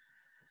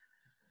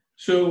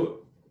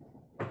 So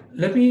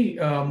let me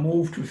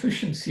move to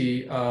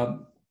efficiency.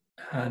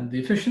 And the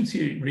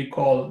efficiency,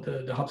 recall,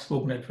 the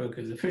hub-spoke network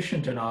is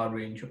efficient in our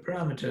range of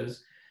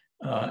parameters.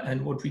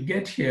 And what we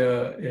get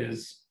here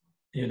is,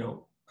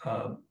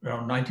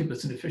 around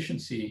 90%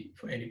 efficiency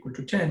for n equal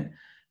to 10,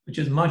 which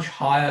is much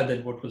higher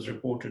than what was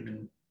reported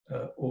in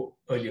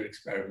earlier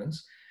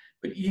experiments.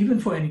 But even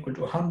for n equal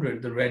to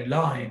 100, the red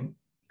line,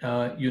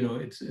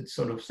 it's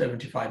sort of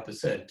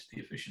 75% the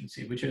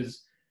efficiency, which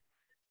is,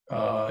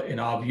 in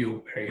our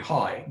view, very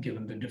high,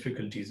 given the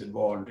difficulties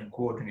involved in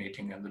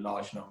coordinating and the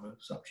large number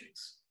of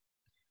subjects.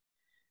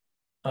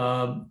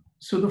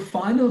 So the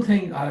final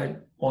thing I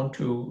want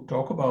to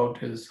talk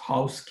about is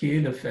how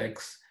scale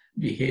affects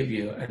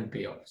behavior and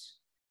payoffs.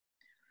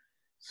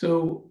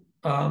 So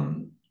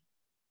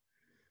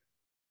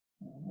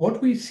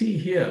what we see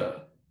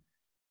here,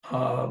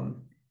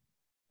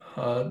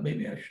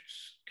 maybe I should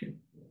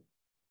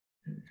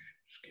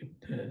skip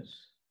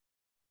this.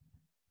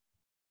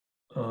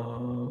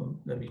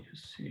 Let me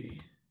just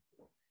see.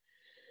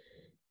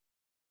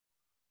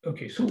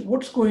 Okay, so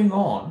what's going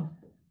on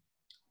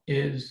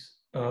is,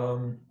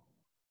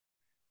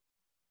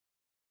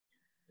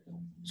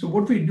 so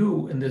what we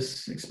do in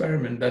this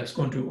experiment, that's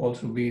going to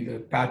also be the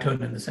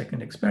pattern in the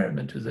second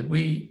experiment, is that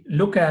we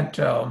look at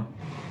the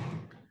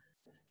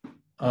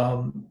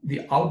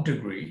out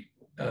degree,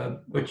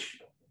 which,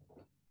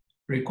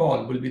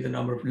 recall, will be the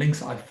number of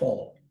links I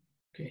form.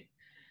 Okay,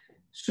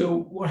 so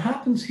what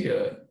happens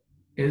here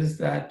is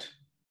that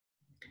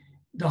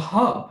the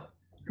hub,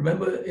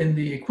 remember in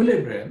the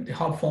equilibrium, the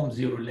hub forms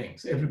 0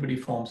 links. Everybody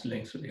forms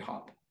links with the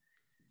hub.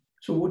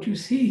 So what you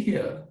see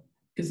here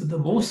is that the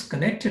most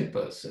connected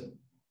person,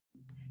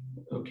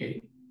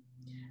 okay,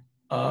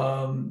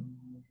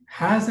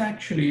 has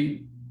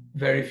actually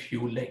very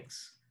few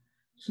links.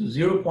 So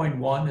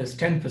 0.1 is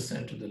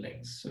 10% of the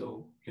links.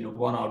 So,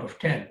 1 out of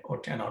 10 or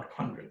 10 out of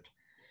 100.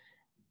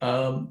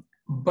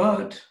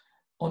 But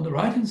on the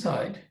right-hand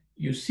side,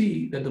 you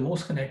see that the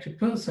most connected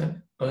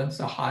person earns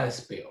the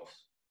highest payoff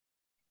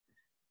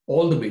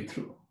all the way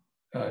through.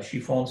 She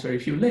forms very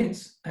few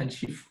links and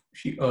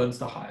she earns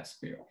the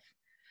highest payoff.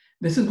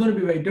 This is going to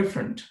be very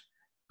different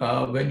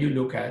when you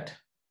look at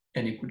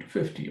n equal to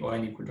 50 or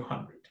n equal to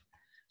 100.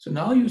 So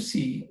now you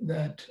see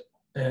that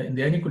in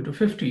the n equal to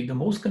 50, the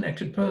most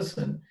connected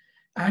person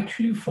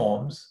actually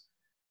forms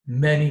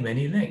many,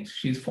 many links.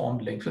 She's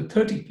formed links with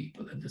 30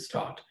 people at the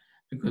start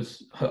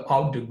because her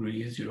out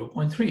degree is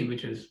 0.3,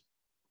 which is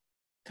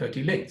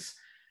 30 links.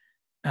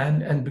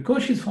 And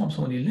because she's formed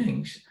so many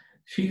links,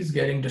 she's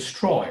getting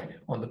destroyed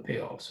on the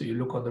payoff. So you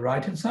look on the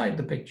right-hand side,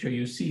 the picture,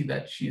 you see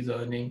that she's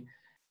earning,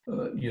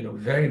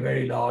 very,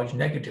 very large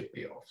negative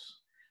payoffs.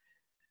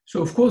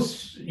 So of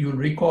course, you'll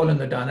recall in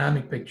the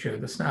dynamic picture,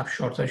 the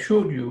snapshots I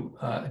showed you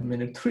in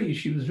minute 3,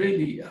 she was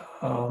really,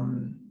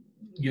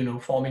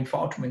 forming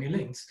far too many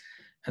links.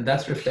 And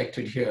that's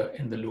reflected here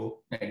in the low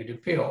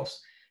negative payoffs.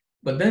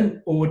 But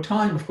then over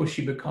time, of course,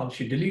 she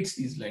deletes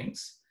these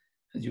links.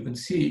 As you can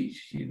see,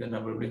 the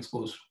number of links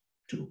goes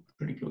to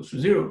pretty close to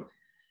zero.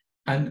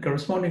 And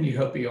correspondingly,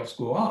 her payoffs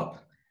go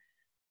up,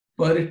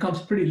 but it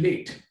comes pretty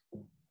late.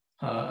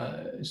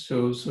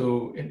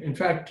 So in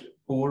fact,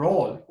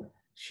 overall,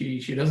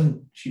 she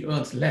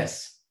earns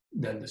less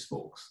than the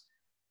spokes.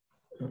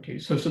 Okay,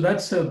 so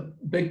that's a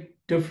big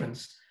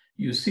difference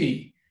you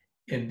see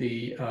in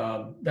the,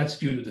 that's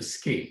due to the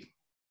scale.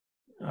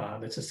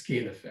 That's a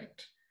scale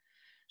effect.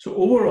 So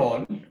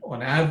overall,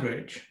 on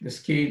average,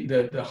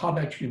 the hub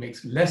actually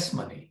makes less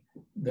money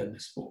than the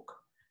spoke.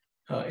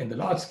 In the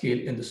large scale,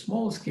 in the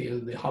small scale,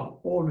 the hub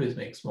always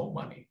makes more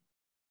money.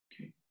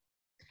 Okay.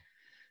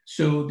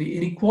 So the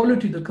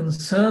inequality, the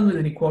concern with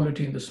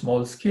inequality in the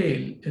small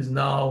scale is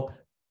now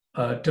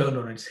turned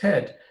on its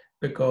head,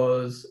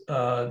 because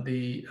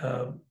the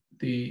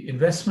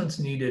investments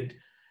needed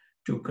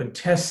to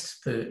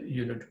contest to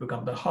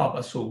become the hub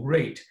are so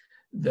great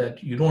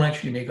that you don't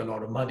actually make a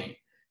lot of money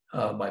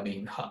by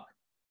being the hub.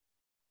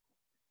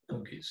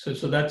 Okay, so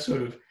that's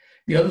sort of,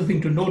 the other thing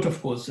to note,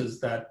 of course,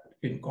 is that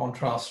in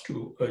contrast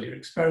to earlier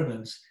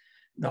experiments,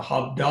 the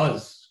hub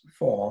does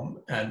form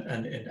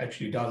and it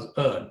actually does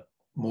earn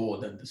more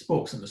than the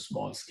spokes in the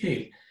small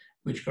scale,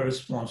 which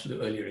corresponds to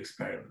the earlier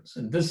experiments.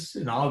 And this,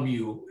 in our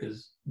view,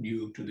 is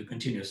due to the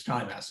continuous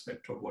time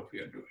aspect of what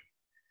we are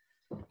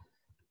doing.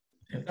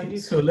 Okay,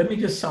 so let me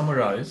just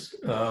summarize.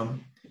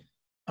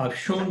 I've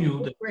shown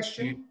you the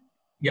question.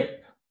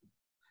 Yep.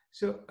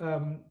 So,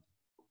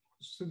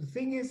 so the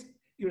thing is,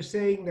 you're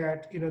saying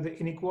that the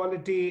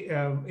inequality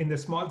in the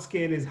small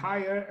scale is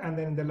higher, and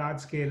then in the large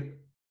scale,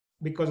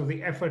 because of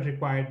the effort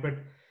required. But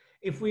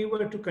if we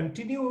were to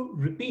continue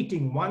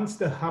repeating once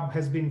the hub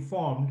has been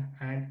formed,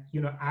 and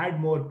add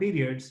more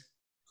periods,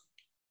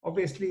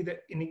 obviously the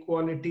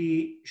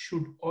inequality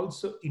should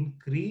also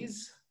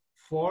increase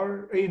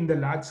in the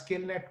large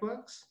scale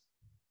networks.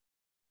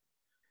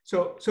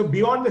 So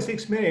beyond the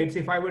 6 minutes,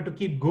 if I were to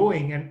keep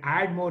going and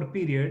add more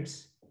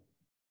periods,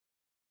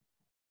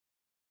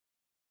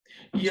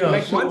 yeah.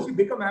 So once you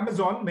become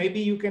Amazon, maybe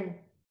you can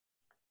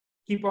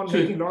keep on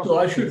making lots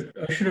of. So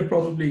I should have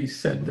probably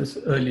said this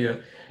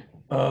earlier.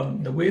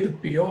 The way the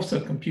payoffs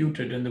are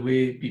computed and the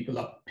way people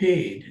are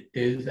paid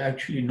is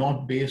actually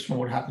not based on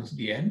what happens at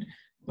the end,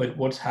 but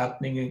what's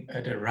happening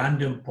at a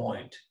random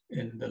point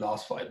in the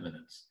last 5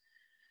 minutes.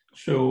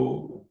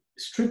 So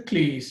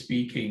strictly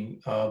speaking,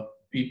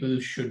 people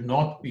should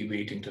not be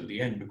waiting till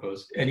the end,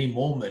 because any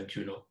moment,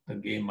 the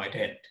game might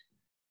end.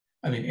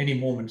 I mean, any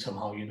moment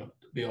somehow, the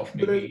payoff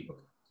may be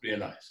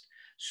realized.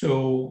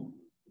 So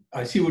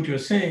I see what you're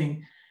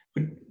saying,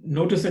 but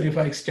notice that if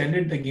I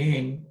extended the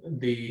game,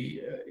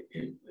 the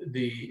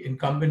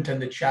incumbent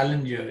and the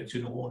challenger,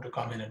 who want to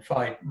come in and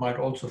fight, might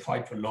also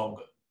fight for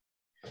longer.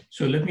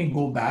 So let me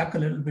go back a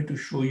little bit to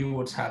show you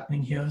what's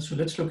happening here. So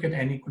let's look at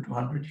n equal to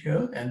 100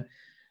 here. And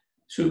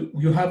so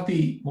you have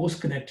the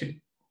most connected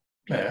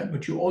player,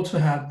 but you also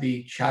have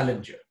the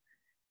challenger,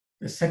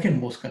 the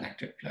second most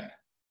connected player.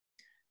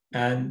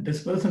 And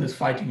this person is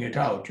fighting it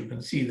out. You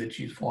can see that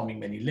she's forming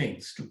many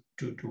links to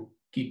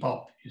keep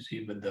up, you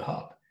see, with the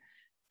hub.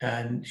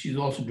 And she's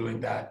also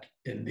doing that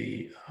in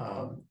the,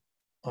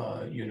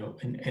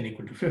 in n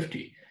equal to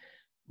 50.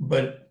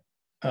 But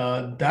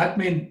that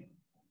may,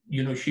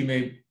 she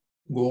may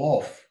go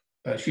off.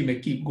 She may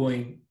keep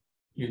going,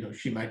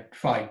 she might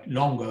fight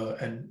longer,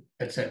 and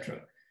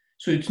etc.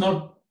 So it's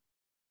not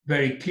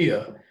very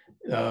clear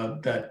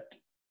that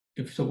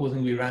if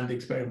supposing we ran the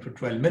experiment for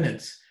 12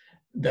 minutes,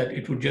 that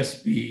it would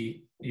just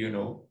be,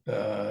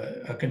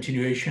 a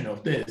continuation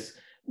of this,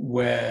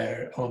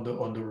 where on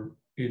the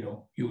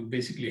you would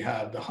basically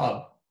have the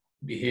hub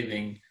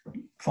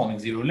forming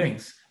 0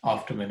 links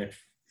after minute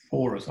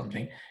 4 or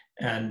something,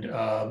 and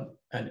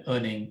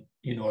earning,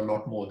 a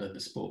lot more than the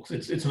spokes.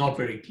 It's not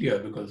very clear,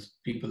 because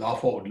people are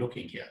forward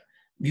looking here.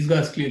 These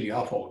guys clearly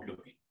are forward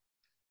looking.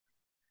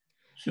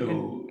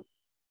 So,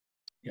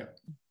 yeah.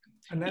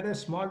 Another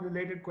small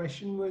related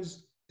question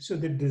was, so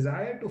the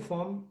desire to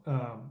form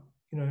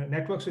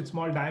networks with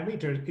small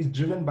diameters is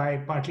driven by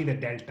partly the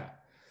delta.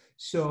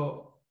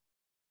 So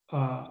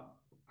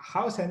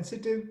how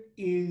sensitive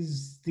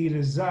is the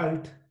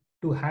result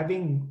to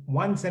having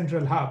one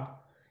central hub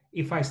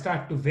if I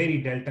start to vary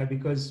delta?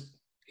 Because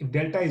if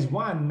delta is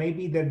 1,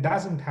 maybe there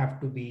doesn't have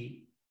to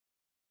be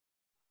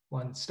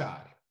 1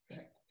 star.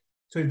 Right?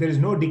 So if there is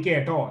no decay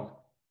at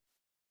all.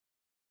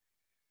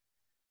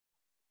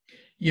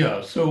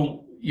 Yeah,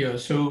 so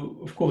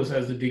of course,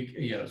 as the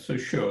decay,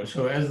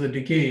 so as the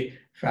decay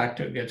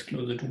factor gets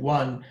closer to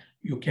 1,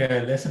 you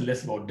care less and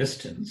less about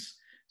distance.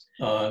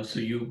 But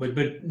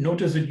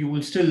notice that you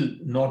will still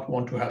not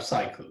want to have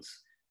cycles,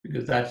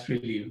 because that's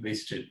really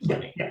wasted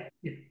money. Yeah.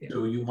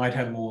 So you might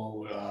have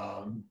more.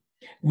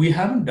 We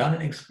haven't done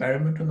an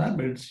experiment on that,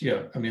 but it's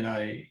I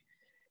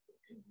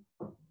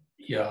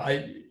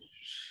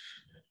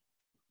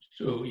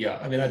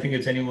think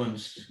it's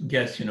anyone's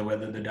guess,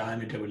 whether the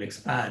diameter will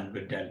expand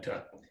with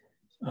delta,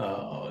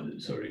 or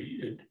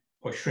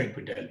shrink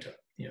with delta.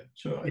 Yeah.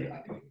 So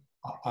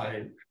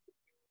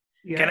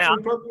Can I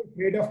ask? probably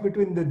trade off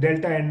between the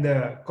delta and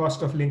the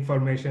cost of link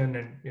formation,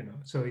 and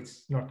so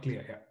it's not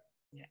clear.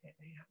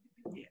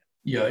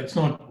 Yeah, it's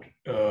not.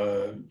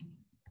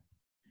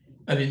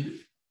 I mean,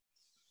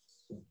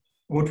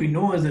 what we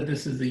know is that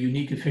this is the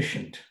unique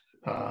efficient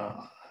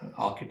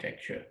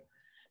architecture,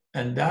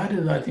 and that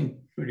is, I think,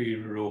 pretty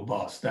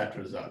robust, that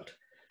result.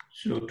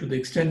 So to the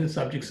extent that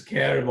subjects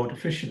care about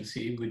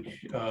efficiency, which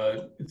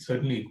it's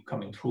certainly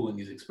coming through in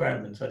these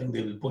experiments, I think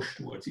they will push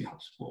towards the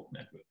hub-spoke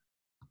network.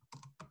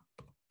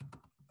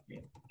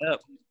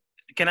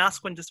 Can I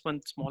ask just one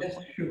small Yes,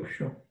 point?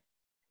 sure.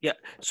 Yeah.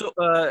 So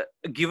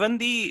given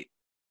the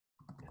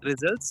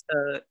results,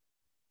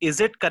 is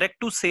it correct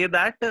to say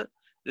that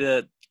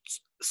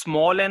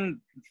small and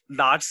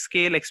large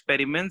scale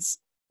experiments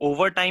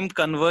over time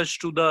converge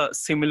to the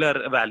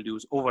similar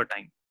values over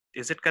time?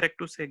 Is it correct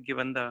to say,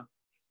 given the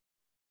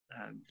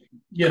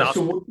yeah, graph?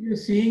 so what we are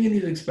seeing in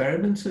these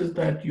experiments is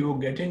that you're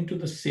getting to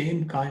the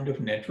same kind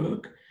of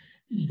network,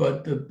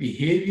 but the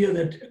behavior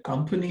that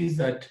accompanies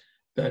that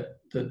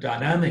the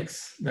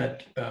dynamics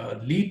that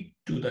lead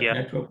to that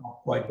network are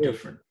quite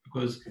different.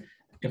 Because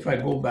if I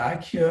go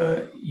back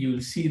here,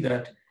 you'll see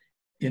that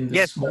in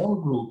the small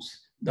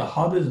groups, the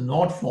hub is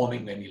not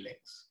forming many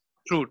links.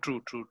 True.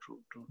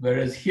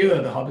 Whereas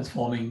here, the hub is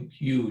forming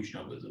huge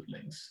numbers of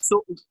links.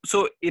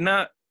 So in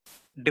a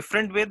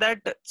different way, that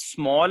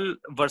small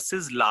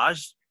versus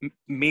large,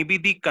 maybe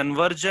the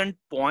convergent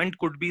point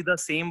could be the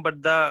same,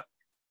 but the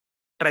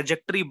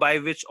trajectory by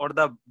which, or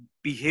the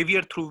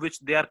behavior through which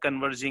they are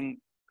converging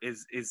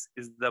is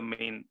the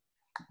main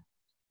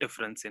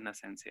difference in a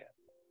sense here.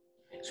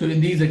 So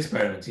in these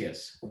experiments,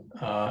 yes.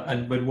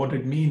 But what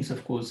it means,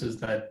 of course, is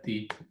that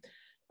the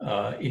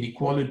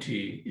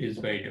inequality is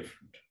very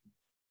different.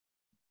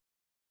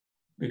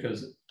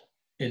 Because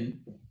in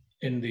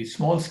the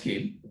small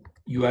scale,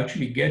 you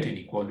actually get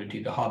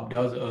inequality. The hub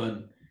does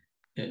earn,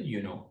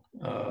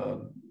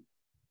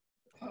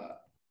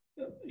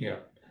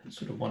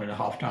 sort of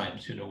 1.5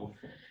 times,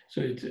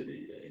 So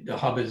the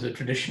hub is a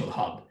traditional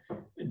hub.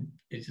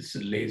 It's just a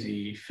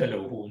lazy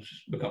fellow who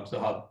becomes the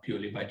hub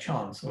purely by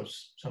chance or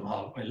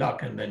somehow by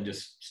luck, and then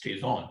just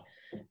stays on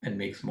and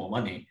makes more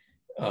money.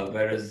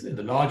 Whereas in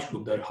the large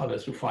group, the hub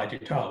has to fight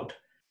it out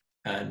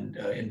and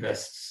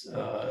invests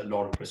a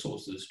lot of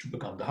resources to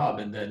become the hub.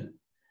 And then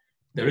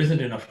there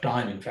isn't enough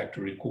time, in fact,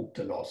 to recoup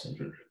the loss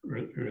and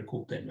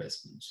recoup the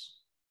investments.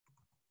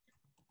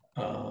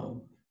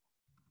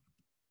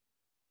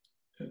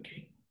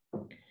 Okay.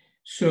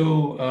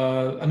 So,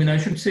 I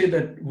should say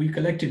that we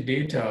collected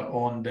data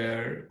on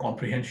their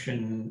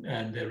comprehension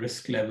and their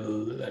risk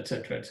level, et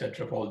cetera,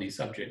 for all these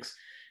subjects.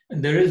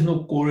 And there is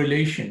no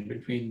correlation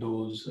between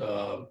those,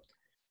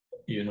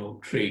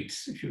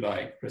 traits, if you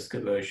like, risk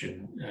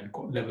aversion and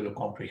level of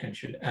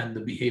comprehension and the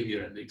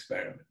behavior in the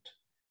experiment.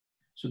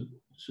 So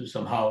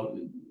somehow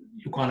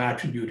you can't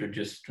attribute it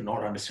just to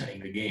not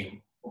understanding the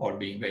game or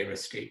being very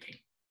risk-taking.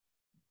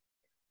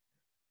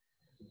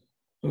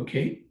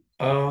 Okay.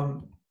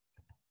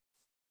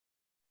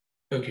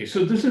 Okay,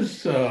 so this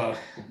is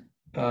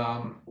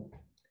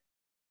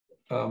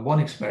one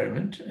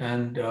experiment,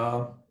 and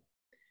how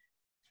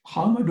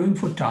am I doing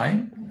for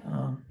time?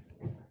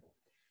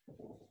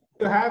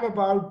 You have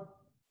about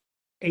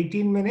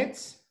 18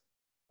 minutes.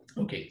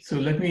 Okay, so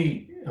let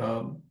me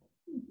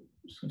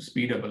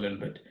speed up a little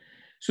bit.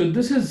 So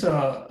this is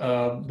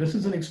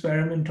an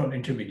experiment on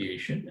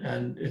intermediation,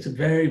 and it's a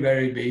very,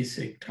 very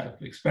basic type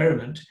of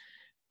experiment.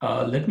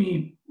 Let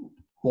me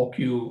walk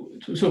you.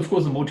 So of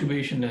course, the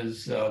motivation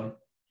is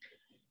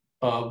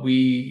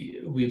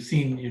we've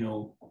seen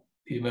the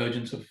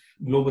emergence of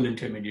global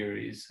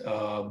intermediaries.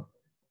 You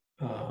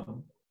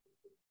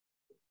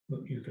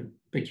can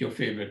pick your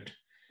favorite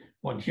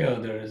one here.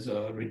 There is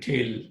a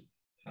retail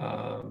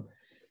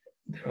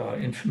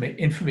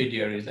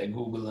intermediaries like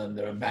Google, and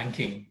there are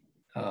banking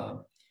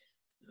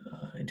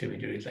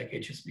intermediaries like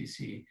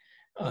HSBC.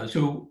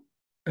 So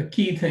a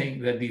key thing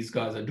that these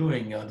guys are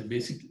doing,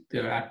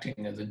 they're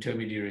acting as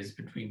intermediaries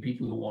between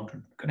people who want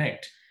to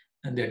connect,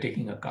 and they're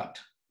taking a cut.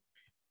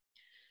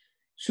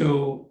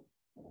 So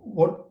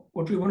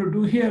what we want to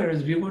do here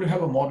is we're going to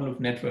have a model of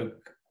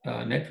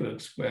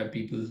networks where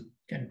people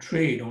can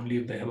trade only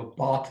if they have a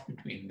path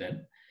between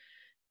them.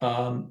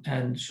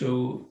 And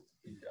so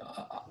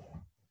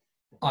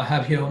I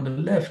have here on the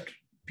left,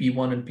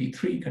 P1 and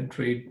P3 can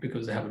trade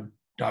because they have a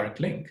direct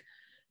link.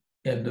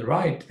 And the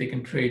right, they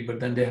can trade, but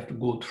then they have to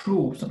go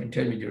through some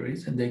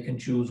intermediaries, and they can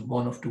choose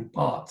one of two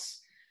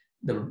paths,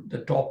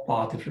 the top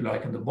path, if you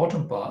like, and the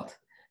bottom path.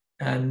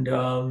 And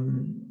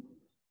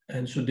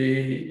so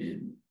they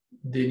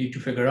need to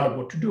figure out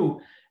what to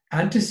do,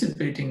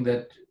 anticipating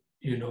that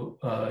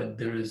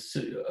there is,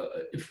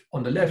 if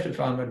on the left, if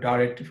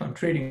I'm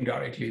trading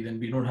directly, then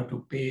we don't have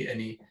to pay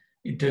any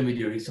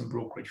intermediaries some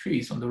brokerage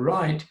fees. On the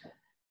right,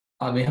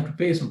 I may have to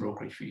pay some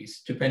brokerage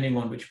fees depending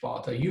on which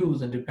path I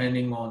use and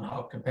depending on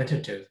how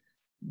competitive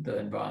the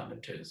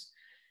environment is.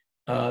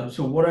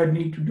 So what I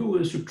need to do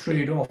is to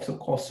trade off the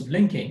cost of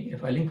linking.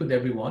 If I link with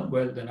everyone,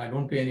 well, then I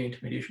don't pay any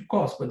intermediation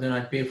cost, but then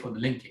I pay for the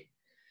linking.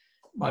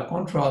 By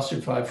contrast,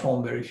 if I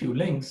form very few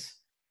links,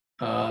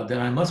 then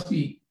I must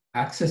be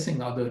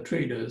accessing other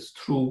traders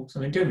through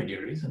some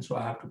intermediaries, and so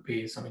I have to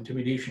pay some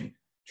intermediation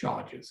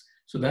charges.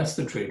 So that's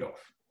the trade-off.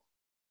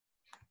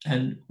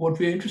 And what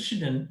we're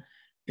interested in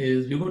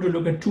is we're going to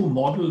look at two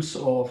models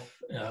of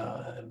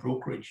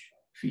brokerage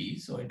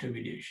fees or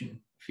intermediation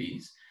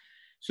fees.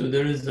 So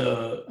there is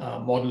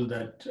a model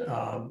that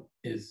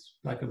is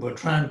like a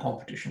Bertrand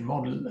competition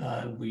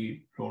model.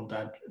 We wrote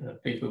that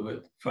paper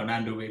with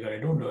Fernando Vega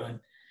Redondo.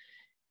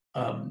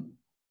 And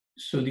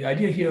so the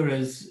idea here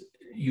is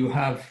you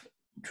have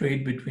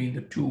trade between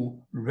the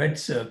two red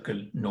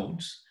circle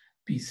nodes,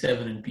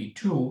 P7 and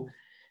P2,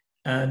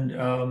 and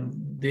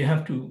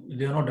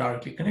they're not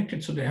directly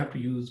connected, so they have to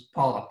use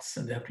paths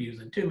and they have to use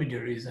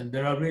intermediaries. And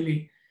there are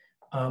really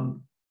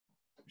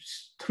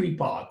three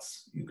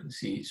paths you can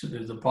see. So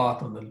there's a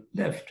path on the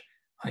left.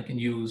 I can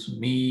use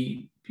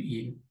me,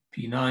 P9,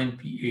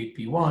 P8,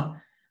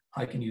 P1.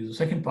 I can use the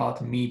second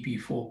path, me,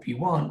 P4,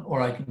 P1,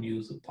 or I can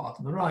use the path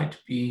on the right,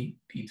 P,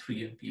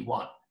 P3, and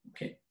P1,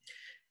 okay?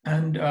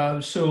 And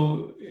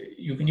so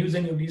you can use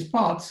any of these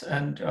paths,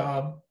 and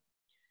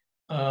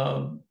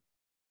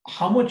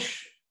how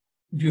much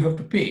do you have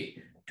to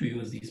pay to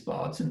use these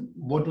paths, and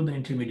what do the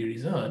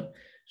intermediaries earn?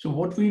 So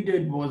what we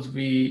did was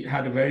we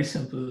had a very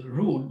simple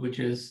rule, which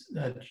is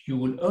that you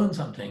will earn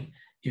something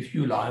if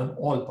you lie on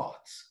all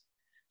paths.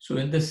 So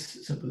in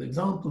this simple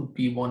example,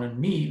 P1 and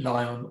me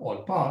lie on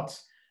all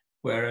paths,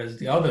 whereas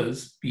the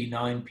others,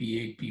 P9,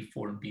 P8,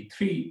 P4, and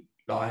P3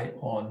 lie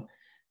on,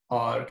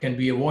 can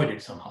be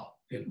avoided somehow.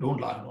 They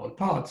don't lie on all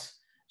paths.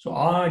 So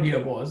our idea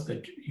was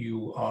that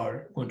you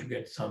are going to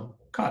get some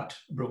cut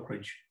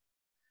brokerage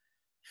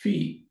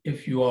fee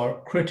if you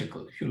are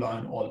critical, if you lie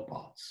on all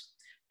paths.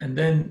 And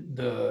then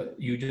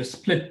you just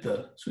split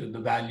so if the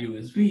value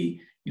is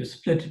V, you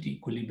split it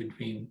equally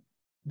between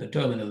the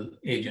terminal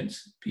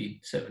agents,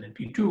 P7 and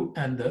P2,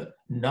 and the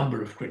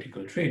number of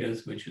critical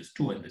traders, which is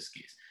 2 in this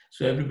case.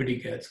 So everybody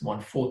gets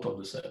 1/4 of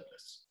the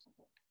surplus,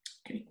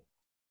 okay?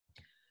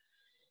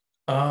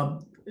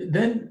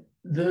 Then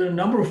there are a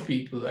number of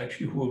people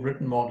actually who have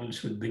written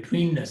models with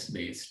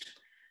betweenness-based,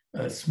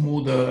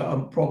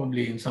 smoother,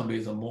 probably in some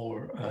ways a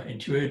more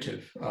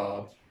intuitive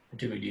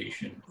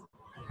intermediation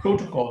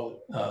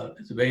protocol.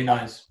 It's a very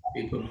nice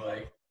paper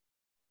by,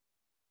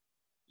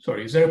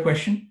 sorry, is there a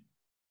question?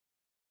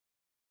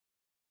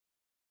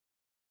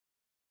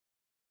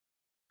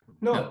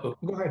 No,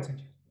 go ahead,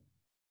 Sanjeev.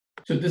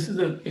 So this is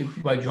a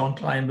paper by John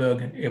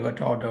Kleinberg and Eva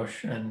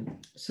Tardosh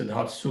and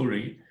Siddharth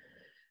Suri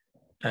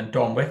and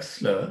Tom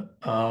Wexler.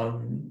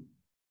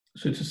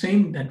 So it's the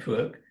same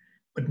network,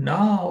 but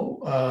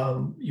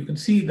now you can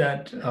see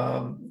that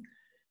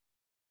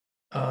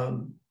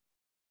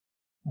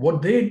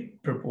what they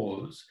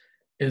propose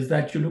is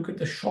that you look at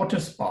the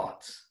shortest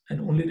paths,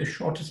 and only the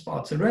shortest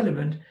paths are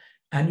relevant,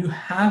 and you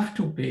have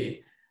to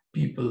pay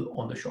people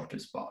on the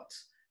shortest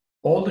paths.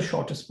 All the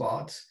shortest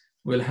paths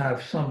will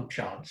have some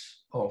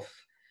chance of,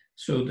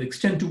 so the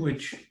extent to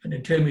which an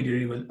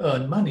intermediary will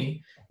earn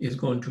money is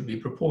going to be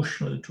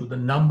proportional to the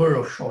number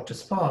of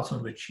shortest paths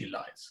on which she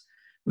lies,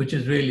 which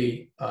is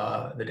really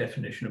the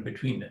definition of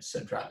betweenness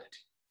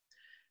centrality.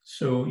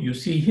 So you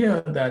see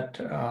here that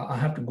I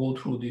have to go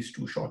through these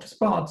two shortest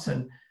paths,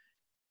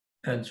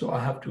 and so I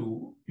have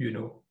to,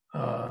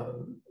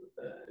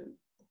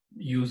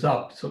 use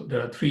up. So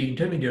there are 3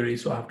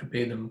 intermediaries, so I have to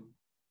pay them,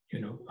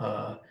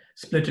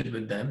 split it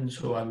with them.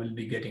 So I will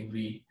be getting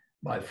V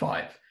by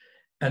 5.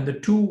 And the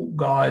 2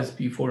 guys,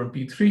 P4 and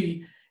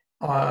P3,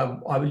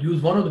 I will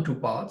use one of the 2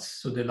 paths.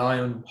 So they lie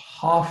on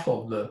half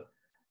of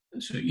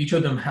so each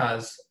of them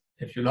has,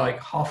 if you like,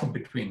 half of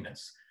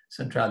betweenness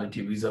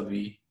centrality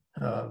vis-a-vis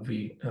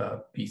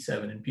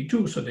P7 and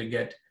P2, so they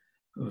get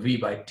V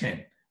by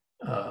 10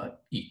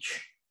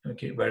 each,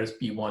 okay, whereas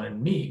P1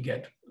 and me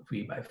get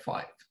V by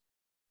 5,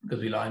 because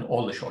we lie on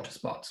all the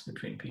shortest paths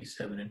between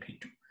P7 and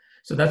P2.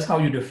 So that's how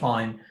you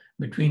define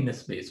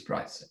betweenness-based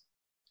pricing,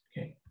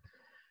 okay.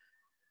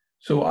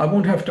 So I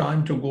won't have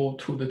time to go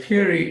through the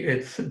theory,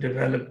 it's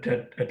developed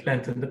at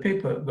length in the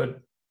paper,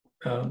 but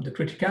the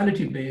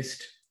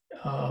criticality-based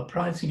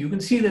pricing, you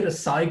can see that a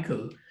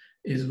cycle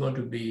is going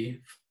to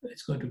be,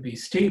 it's going to be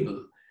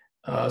stable.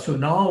 So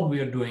now we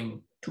are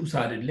doing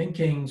 2-sided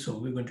linking. So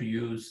we're going to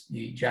use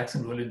the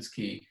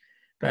Jackson-Walensky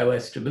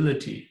pairwise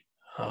stability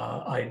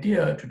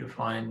idea to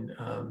define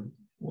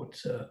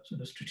what's a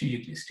sort of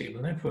strategically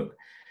stable network.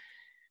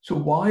 So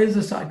why is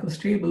the cycle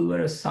stable?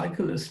 Well, a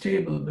cycle is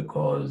stable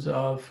because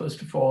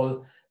first of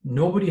all,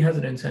 nobody has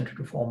an incentive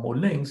to form more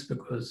links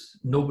because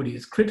nobody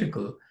is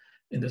critical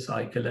in the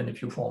cycle. And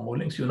if you form more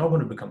links, you're not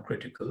going to become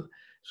critical.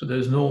 So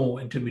there's no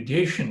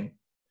intermediation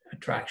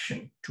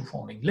attraction to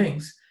forming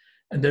links,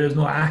 and there is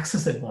no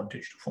access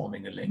advantage to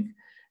forming a link.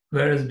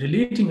 Whereas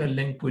deleting a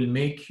link will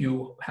make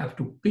you have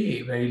to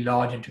pay very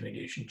large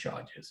intermediation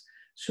charges.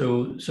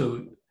 So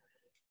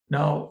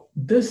now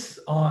this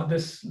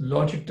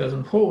logic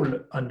doesn't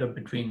hold under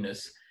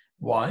betweenness,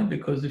 Why?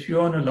 Because if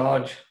you're on a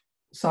large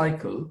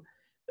cycle,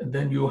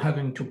 then you're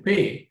having to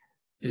pay,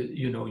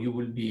 you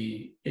will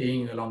be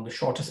paying along the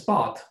shortest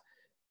path,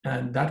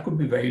 and that could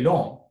be very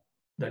long,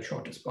 that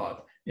shortest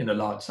path in a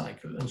large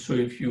cycle. And so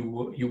if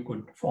you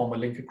could form a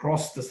link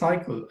across the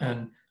cycle,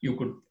 and you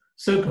could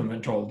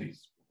circumvent all these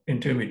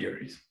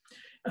intermediaries.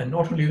 And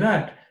not only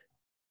that,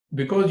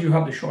 because you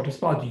have the shortest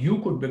path, you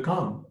could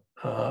become,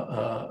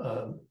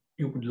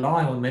 you could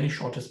lie on many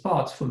shortest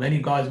paths for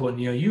many guys who are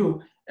near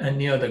you and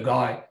near the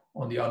guy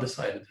on the other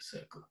side of the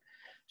circle.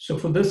 So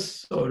for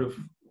this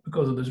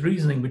because of this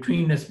reasoning,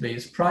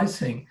 betweenness-based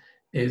pricing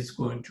is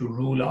going to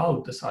rule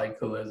out the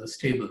cycle as a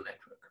stable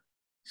network.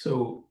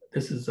 So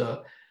this is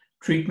a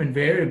treatment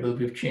variable.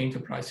 We've changed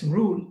the pricing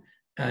rule,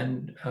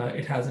 and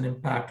it has an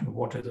impact on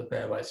what is a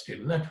pairwise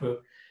stable network.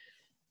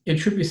 It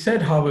should be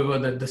said, however,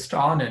 that the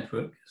star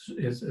network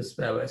is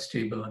pairwise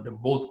stable under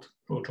both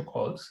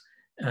protocols.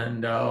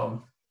 And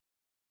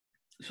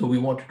so we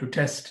wanted to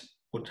test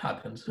what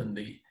happens in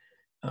the,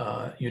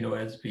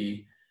 as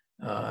we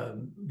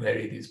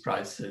vary these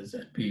prices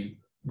and we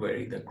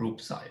vary the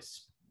group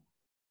size.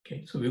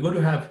 Okay, so we're going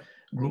to have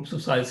groups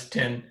of size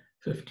 10,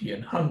 50,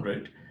 and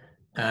 100.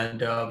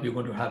 And we're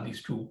going to have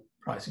these two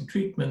pricing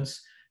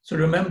treatments. So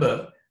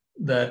remember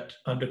that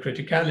under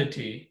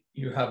criticality,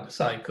 you have the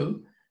cycle,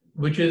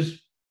 which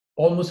is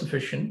almost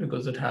efficient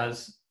because it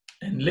has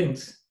n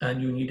links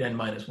and you need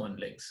n-1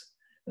 links,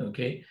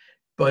 okay?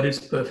 But it's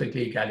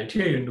perfectly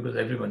egalitarian because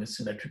everyone is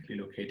symmetrically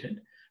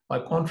located. By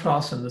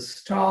contrast, in the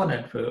star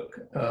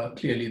network,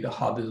 clearly the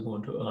hub is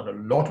going to earn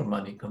a lot of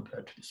money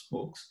compared to the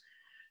spokes.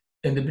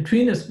 In the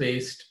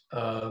betweenness-based,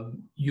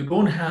 you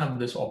don't have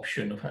this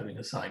option of having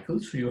a cycle,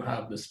 so you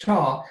have the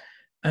star,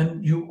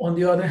 and you, on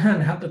the other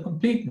hand, have the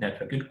complete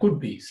network. It could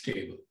be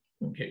stable,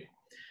 okay?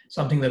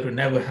 Something that would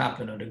never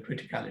happen under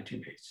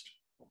criticality-based.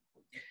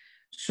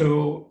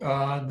 So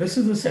this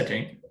is the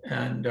setting,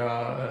 and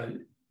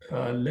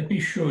let me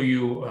show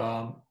you.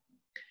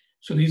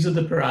 So these are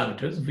the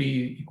parameters,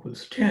 V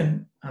equals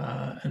 10,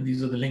 and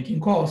these are the linking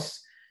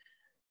costs.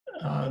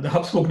 The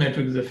hub-spoke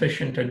network is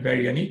efficient and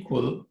very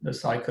unequal. The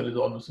cycle is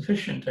almost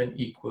efficient and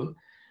equal.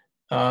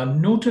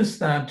 Notice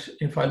that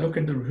if I look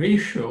at the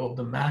ratio of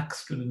the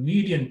max to the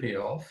median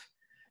payoff,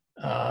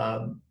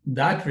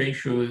 that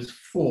ratio is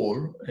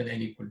 4 in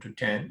n equal to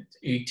 10, it's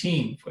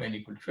 18 for n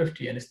equal to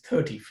 50, and it's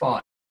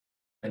 35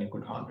 n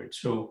equal to 100.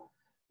 So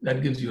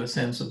that gives you a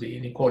sense of the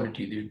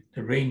inequality,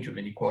 the range of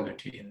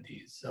inequality in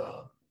these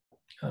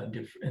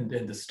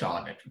in the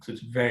star network. So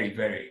it's very,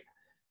 very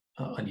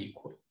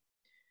unequal.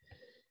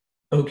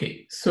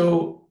 Okay,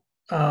 so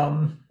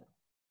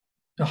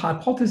the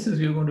hypothesis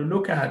we're going to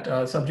look at,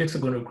 subjects are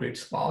going to create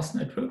sparse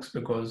networks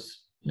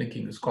because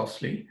linking is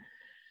costly.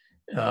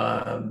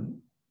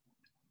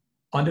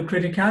 Under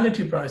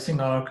criticality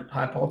pricing, our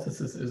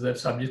hypothesis is that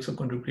subjects are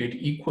going to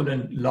create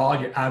equivalent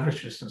large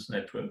average distance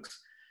networks,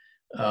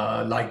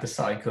 like the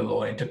cycle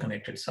or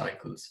interconnected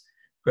cycles.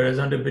 Whereas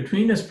under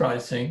betweenness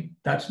pricing,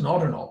 that's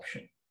not an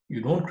option. You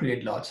don't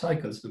create large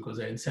cycles because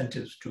there are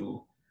incentives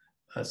to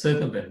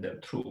circumvent them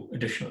through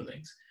additional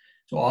links.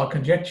 So our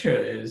conjecture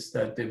is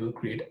that they will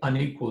create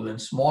unequal and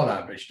small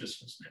average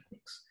distance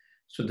networks.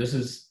 So this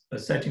is a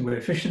setting where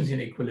efficiency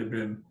and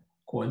equilibrium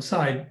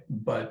coincide,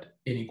 but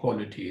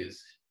inequality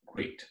is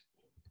great.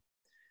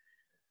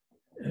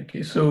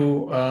 Okay,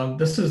 so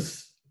this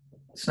is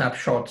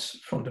snapshots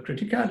from the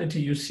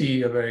criticality. You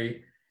see a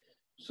very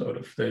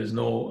there is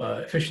no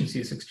efficiency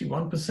is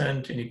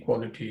 61%,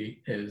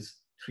 inequality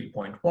is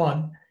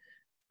 3.1.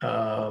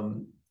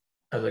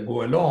 As I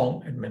go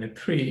along at minute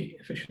 3,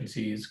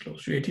 efficiency is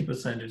close to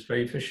 80%. It's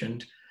very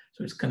efficient.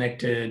 So it's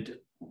connected.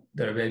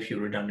 There are very few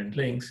redundant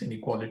links.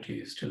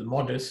 Inequality is still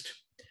modest.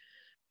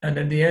 And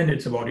at the end,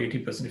 it's about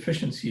 80%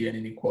 efficiency, and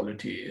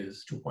inequality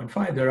is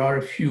 2.5. There are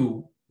a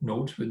few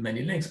nodes with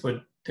many links,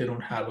 but they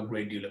don't have a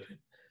great deal of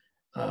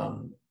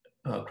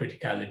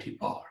criticality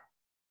power.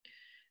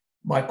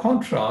 By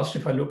contrast,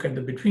 if I look at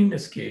the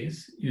betweenness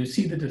case, you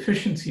see that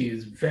efficiency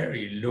is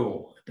very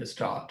low at the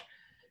start.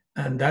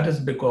 And that is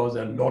because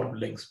there are a lot of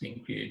links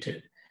being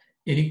created.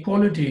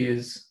 Inequality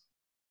is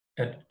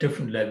at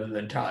different levels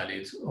entirely.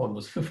 It's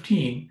almost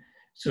 15.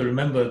 So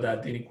remember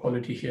that the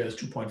inequality here is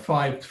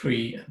 2.5,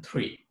 3, and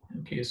 3.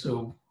 Okay,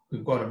 so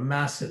we've got a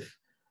massive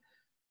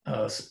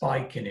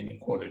spike in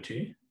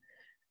inequality.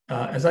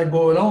 As I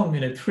go along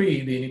minute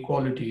 3, the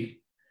inequality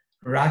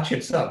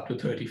ratchets up to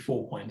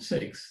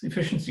 34.6.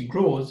 Efficiency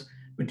grows,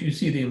 but you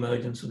see the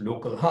emergence of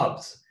local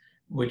hubs,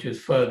 which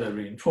is further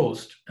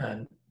reinforced.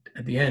 And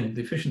at the end,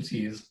 the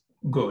efficiency is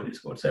good.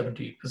 It's about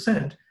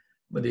 70%,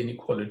 but the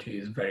inequality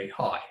is very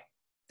high.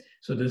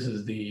 So this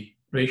is the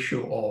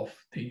ratio of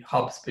the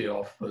hub's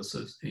payoff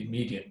versus the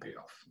median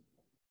payoff.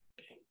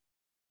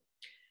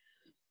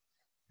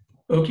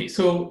 Okay,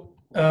 so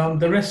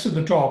the rest of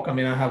the talk, I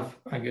mean, I have,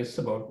 I guess,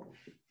 about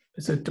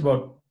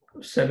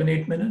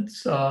 7-8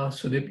 minutes,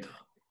 Sudipta?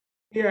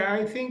 Yeah,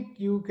 I think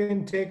you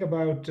can take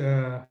about,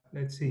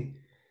 let's see.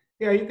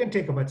 Yeah, you can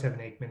take about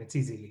 7-8 minutes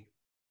easily.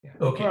 Yeah.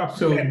 Okay,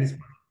 so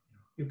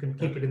you can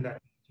keep it in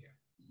that. Yeah.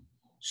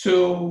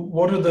 So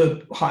what are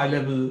the high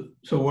level,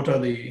 so what are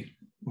the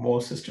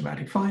more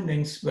systematic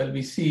findings? Well,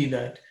 we see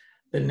that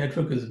the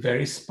network is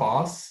very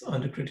sparse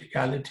under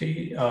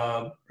criticality.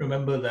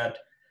 Remember that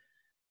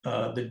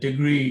the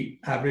degree,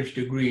 average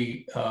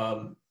degree,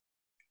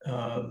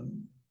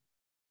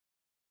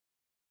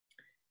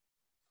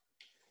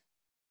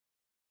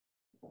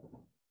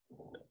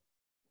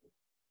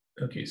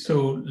 okay,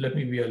 so let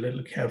me be a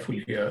little careful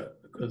here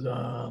because,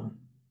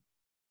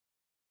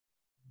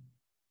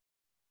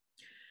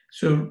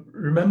 so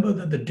remember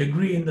that the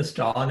degree in the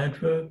star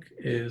network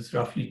is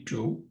roughly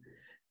 2.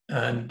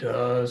 And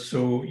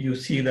so you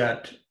see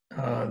that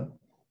for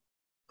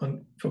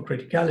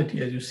criticality,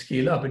 as you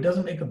scale up, it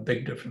doesn't make a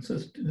big difference.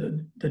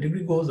 The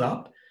degree goes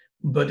up,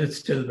 but it's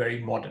still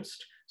very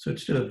modest. So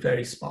it's still a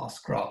very sparse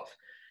graph.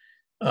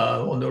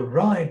 On the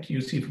right,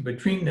 you see for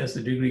betweenness,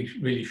 the degree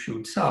really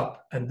shoots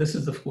up. And this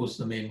is, of course,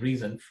 the main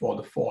reason for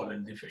the fall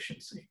in the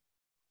efficiency.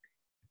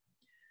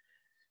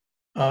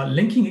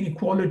 Linking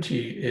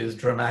inequality is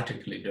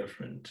dramatically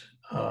different.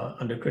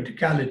 Under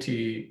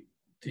criticality,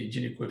 the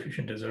Gini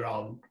coefficient is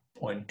around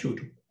 0.2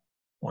 to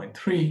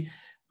 0.3,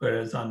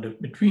 whereas under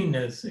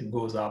betweenness, it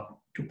goes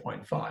up to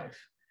 0.5.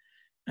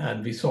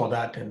 And we saw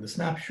that in the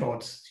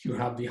snapshots. You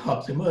have the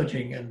hubs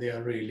emerging, and they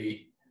are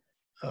really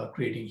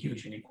creating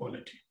huge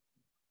inequality.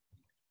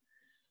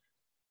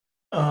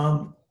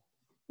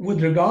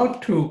 With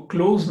regard to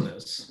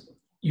closeness,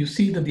 you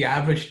see that the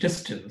average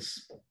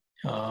distance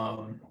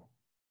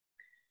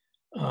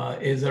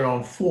is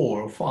around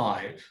 4 or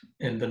 5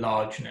 in the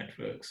large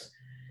networks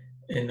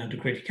under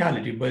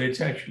criticality, but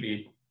it's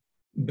actually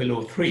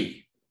below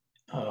 3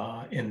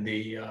 in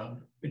the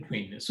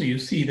betweenness. So you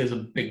see there's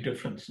a big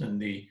difference in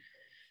the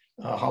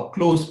how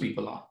close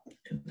people are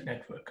in the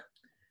network.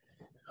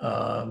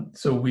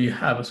 So we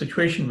have a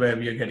situation where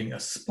we are getting a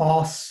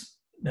sparse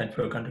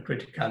network under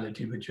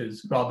criticality, which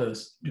is rather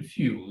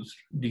diffused,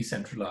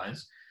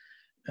 decentralized,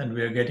 and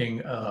we are getting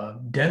a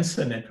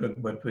denser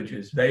network, but which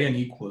is very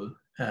unequal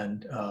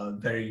and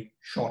very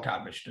short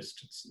average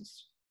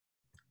distances.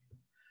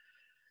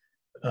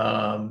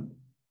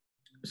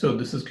 So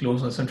this is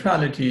closeness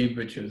centrality,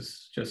 which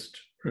is just,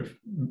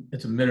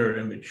 it's a mirror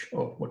image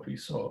of what we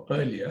saw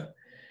earlier.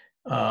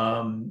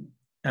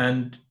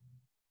 And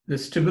the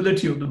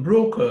stability of the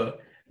broker,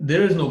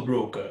 there is no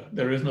broker,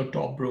 there is no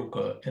top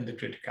broker in the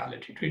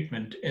criticality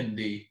treatment. In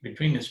the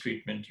betweenness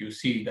treatment, you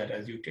see that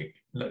as you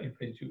go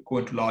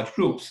into large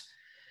groups,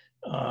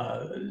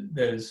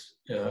 there's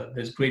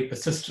great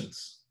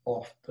persistence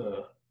of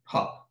the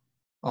hub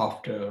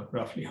after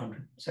roughly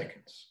 100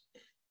 seconds.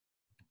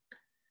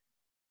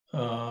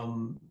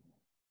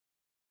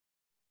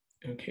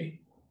 Okay,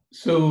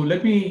 so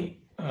let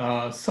me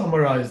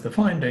summarize the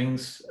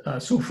findings.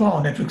 So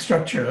far, network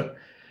structure,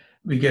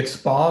 we get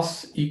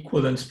sparse,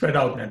 equal, and spread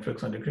out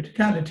networks under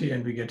criticality,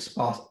 and we get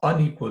sparse,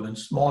 unequal, and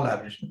small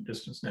average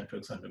distance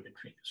networks under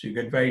between. So you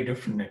get very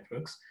different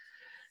networks.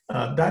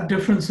 That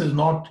difference is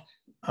not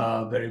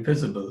very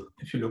visible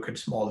if you look at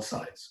small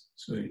size.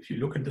 So if you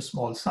look at the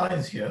small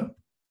size here,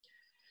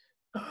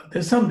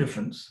 there's some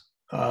difference,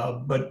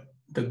 but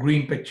the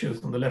green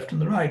pictures on the left and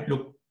the right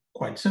look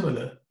quite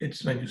similar.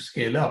 It's when you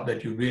scale up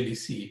that you really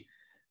see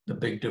the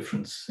big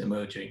difference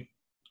emerging.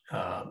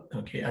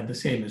 Okay, and the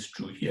same is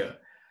true here.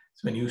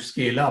 So when you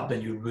scale up,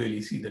 then you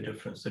really see the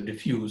difference, the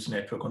diffuse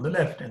network on the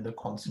left and the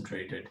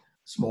concentrated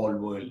small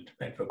world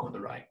network on the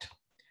right.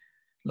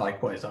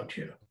 Likewise out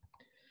here.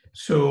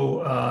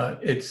 So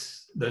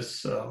it's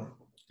this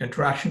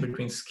interaction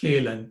between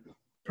scale and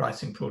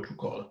pricing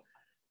protocol.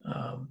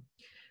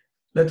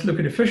 Let's look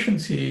at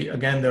efficiency.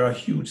 Again, there are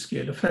huge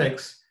scale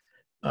effects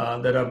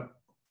that are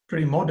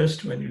pretty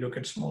modest. When you look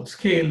at small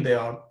scale, they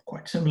are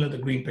quite similar. The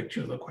green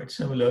pictures are quite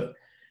similar.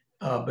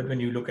 But when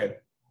you look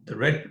at the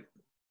red,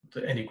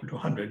 the n equal to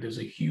 100, there's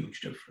a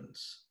huge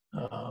difference.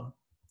 The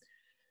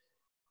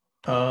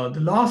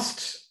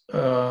last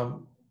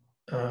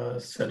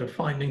set of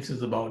findings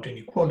is about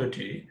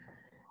inequality.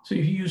 So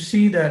if you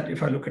see that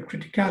if I look at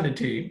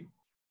criticality,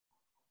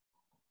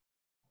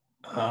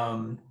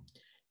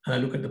 and I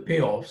look at the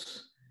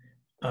payoffs,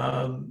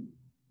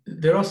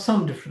 there are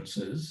some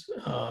differences.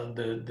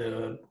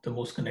 The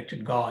most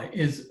connected guy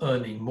is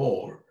earning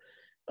more,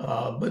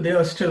 but they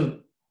are still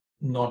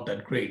not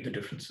that great, the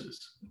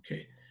differences,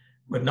 okay?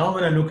 But now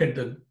when I look at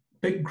the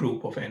big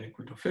group of n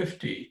equal to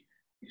 50,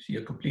 you see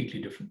a completely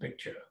different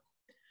picture.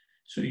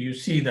 So you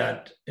see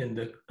that in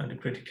the under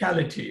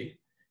criticality,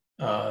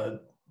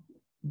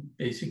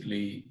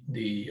 basically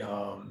the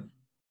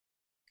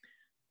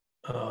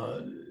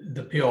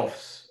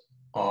payoffs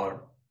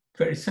are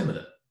very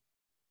similar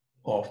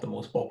of the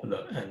most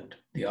popular and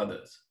the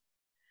others.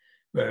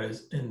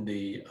 Whereas in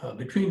the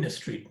betweenness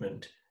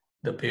treatment,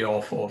 the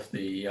payoff of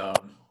the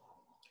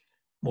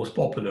most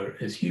popular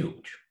is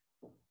huge.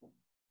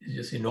 It's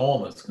just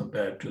enormous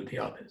compared to the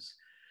others.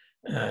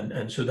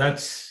 And so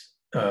that's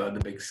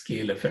the big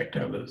scale effect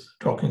I was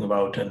talking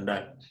about, and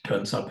that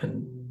turns up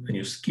when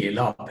you scale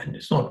up, and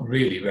it's not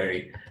really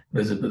very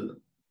visible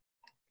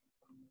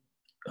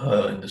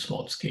in the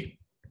small scale.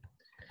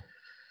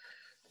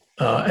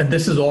 And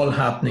this is all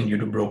happening due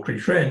to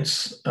brokerage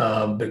rents,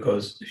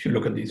 because if you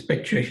look at this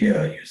picture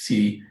here, you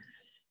see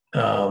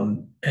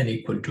n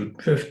equal to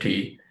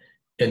 50.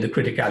 In the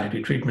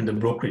criticality treatment, the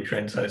brokerage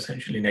rents are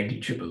essentially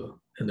negligible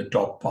in the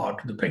top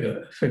part of the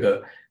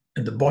figure.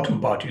 In the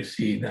bottom part, you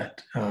see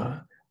that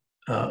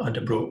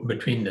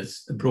between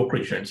this, the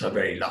brokerage rents are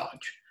very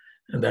large.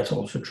 And that's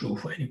also true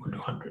for n equal to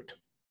 100.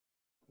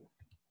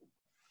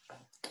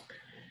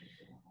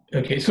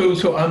 Okay,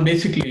 so I'm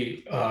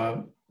basically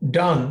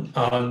done.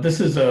 This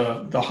is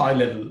the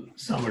high-level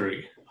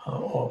summary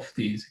of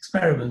these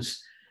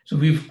experiments. So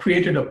we've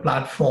created a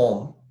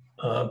platform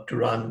to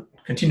run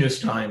continuous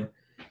time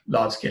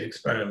large-scale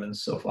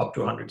experiments of up to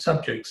 100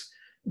 subjects.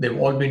 They've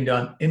all been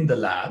done in the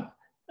lab,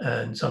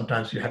 and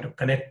sometimes you had to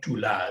connect two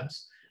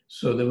labs.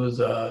 So there was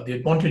the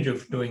advantage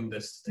of doing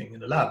this thing in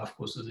the lab, of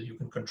course, is that you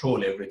can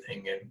control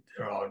everything, and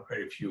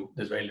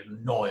there's very little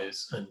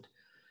noise, and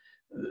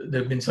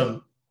there have been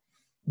some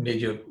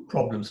major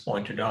problems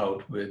pointed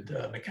out with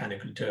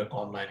Mechanical Turk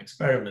online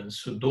experiments.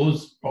 So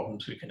those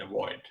problems we can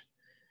avoid.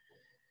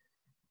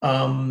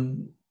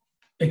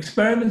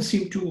 Experiments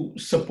seem to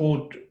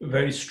support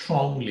very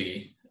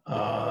strongly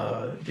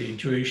the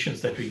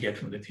intuitions that we get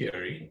from the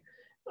theory.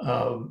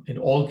 In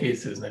all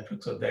cases,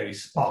 networks are very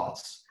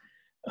sparse.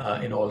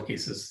 In all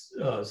cases,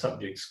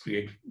 subjects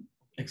create,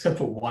 except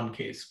for one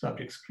case,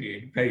 subjects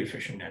create very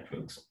efficient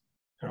networks,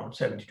 around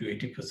 70 to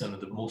 80% of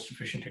the most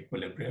efficient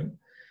equilibrium.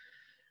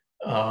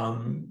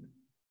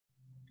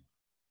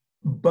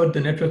 But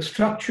the network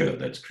structure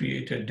that's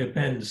created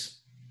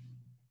depends,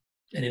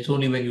 and it's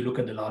only when you look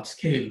at the large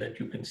scale that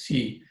you can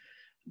see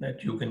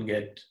that you can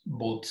get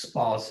both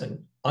sparse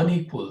and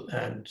unequal,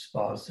 and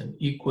sparse and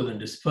equal and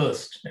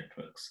dispersed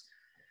networks.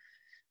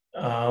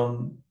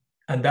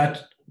 And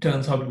that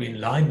turns out to be in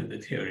line with the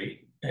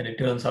theory, and it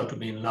turns out to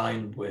be in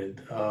line with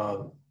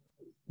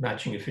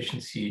matching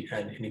efficiency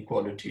and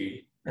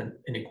inequality,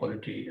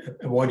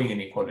 avoiding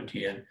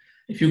inequality. And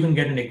if you can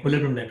get an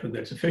equilibrium network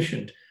that's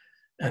efficient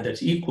and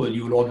that's equal,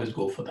 you will always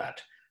go for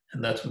that.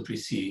 And that's what we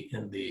see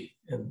in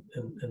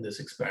this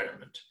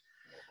experiment.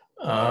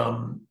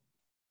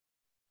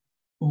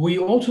 We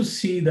also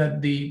see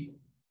that the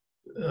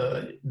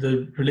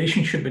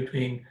relationship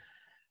between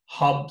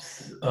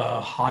hubs,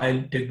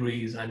 high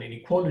degrees and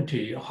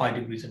inequality, high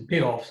degrees and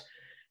payoffs,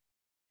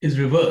 is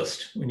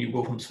reversed when you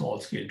go from small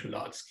scale to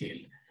large scale.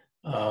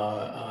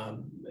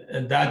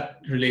 And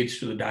that relates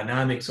to the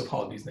dynamics of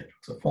how these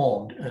networks are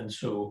formed. And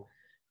so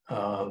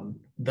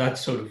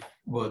that's sort of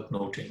worth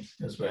noting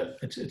as well.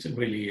 It's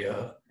really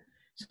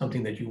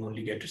something that you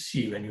only get to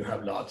see when you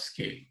have large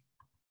scale.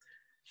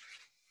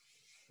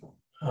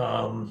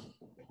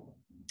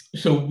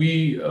 So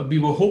we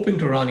were hoping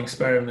to run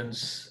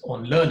experiments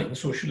on learning,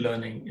 social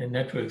learning in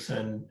networks,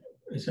 and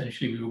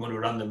essentially we were going to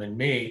run them in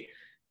May,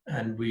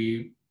 and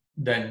we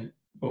then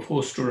were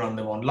forced to run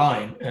them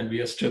online, and we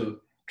are still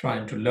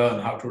trying to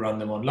learn how to run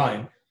them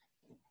online.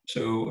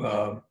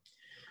 So,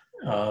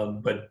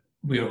 but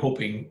we are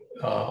hoping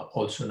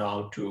also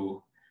now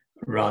to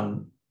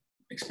run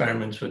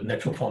experiments with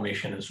network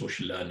formation and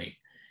social learning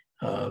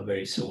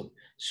very soon.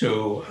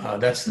 So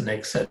that's the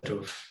next set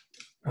of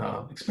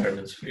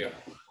experiments we are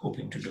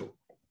hoping to do.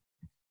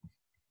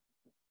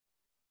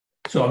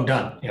 So I'm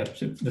done. Yeah,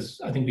 so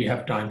I think we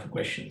have time for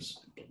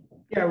questions.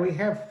 Yeah, we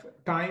have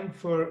time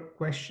for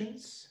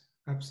questions.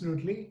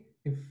 Absolutely.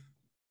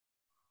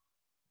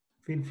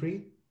 Feel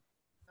free.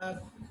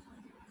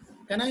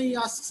 Can I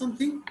ask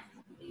something?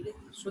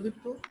 Sudip?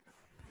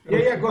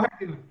 Yeah, go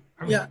ahead.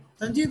 Yeah,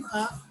 Sanjeev,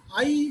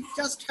 I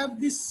just have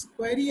this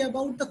query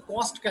about the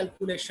cost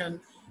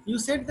calculation. You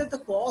said that the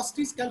cost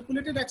is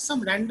calculated at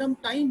some random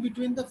time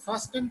between the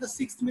first and the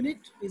 6th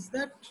minute. Is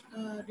that,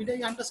 did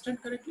I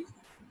understand correctly?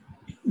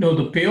 No,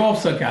 the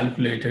payoffs are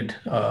calculated.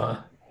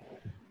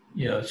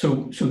 Yeah,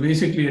 so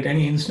basically at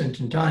any instant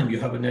in time, you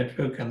have a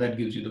network and that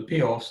gives you the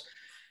payoffs.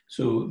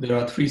 So there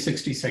are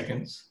 360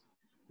 seconds.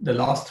 The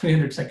last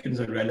 300 seconds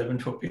are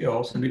relevant for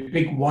payoffs, and we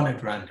pick one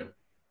at random.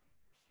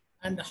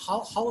 And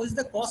how is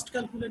the cost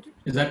calculated?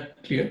 Is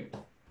that clear?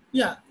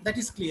 Yeah, that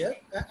is clear.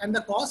 And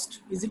the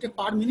cost, is it a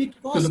per minute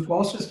cost? So the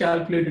cost is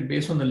calculated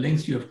based on the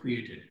links you have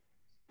created.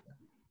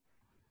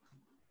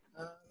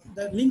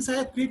 The links I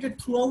have created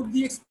throughout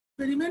the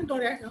experiment,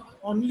 or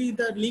only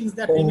the links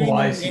that remain? Oh,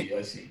 I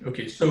see.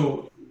 Okay,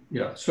 so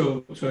yeah,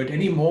 so at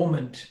any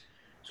moment,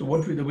 so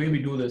the way we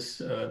do this,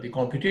 the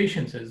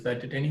computations is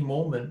that at any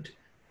moment,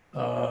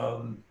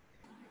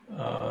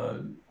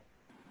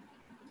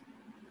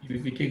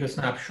 we take a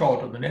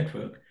snapshot of the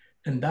network,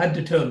 and that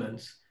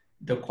determines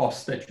the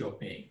cost that you're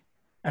paying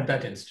at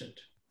that instant.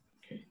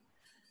 Okay.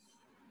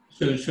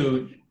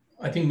 So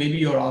I think maybe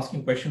you're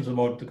asking questions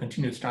about the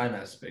continuous time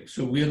aspect.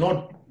 So we are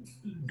not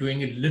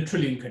doing it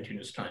literally in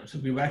continuous time. So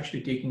we've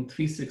actually taken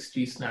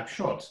 360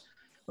 snapshots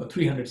or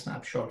 300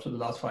 snapshots for the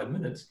last 5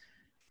 minutes,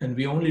 and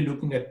we're only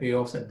looking at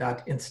payoffs at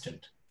that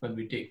instant when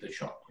we take the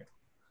shot. Yeah.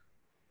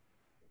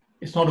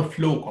 It's not a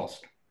flow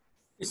cost.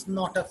 It's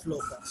not a flow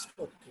cost.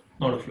 Okay.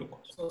 Not a flow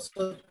cost.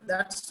 So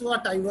that's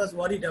what I was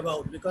worried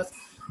about, because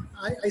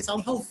I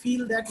somehow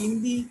feel that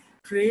in the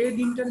trade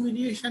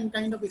intermediation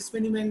kind of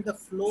experiment, the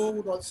flow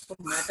would also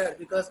matter,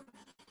 because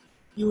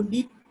you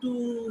need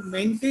to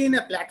maintain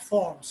a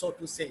platform, so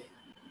to say,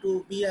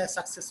 to be a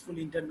successful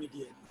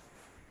intermediate.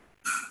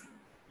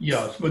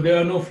 Yes, but there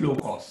are no flow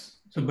costs.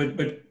 So,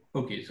 but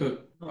okay. So,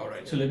 all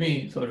right. So let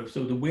me sort of.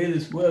 So the way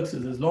this works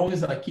is, as long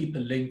as I keep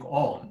the link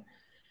on,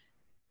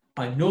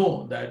 I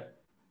know that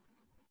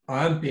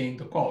I'm paying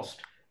the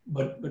cost.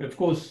 But of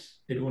course,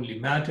 it only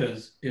matters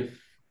if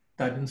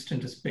that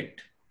instant is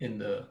picked in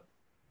the.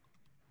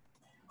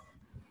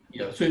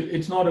 Yeah. So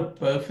it's not a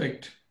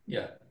perfect.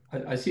 Yeah.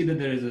 I see that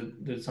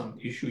there's some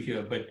issue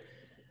here, but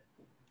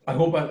I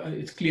hope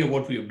it's clear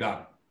what we have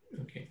done.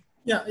 Okay.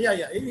 Yeah.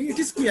 It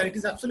is clear. It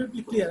is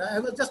absolutely clear. I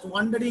was just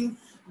wondering,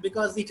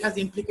 because it has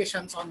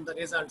implications on the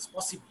results,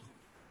 possibly.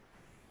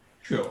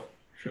 Sure.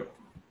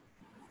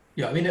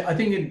 Yeah, I mean, I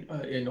think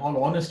in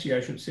all honesty,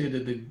 I should say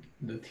that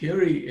the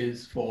theory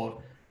is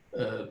for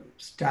a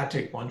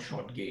static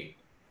one-shot game,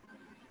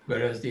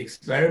 whereas the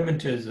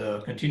experiment is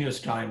a continuous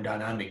time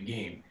dynamic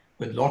game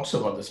with lots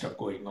of other stuff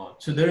going on.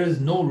 So there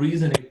is no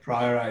reason a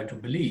priori to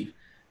believe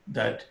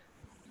that,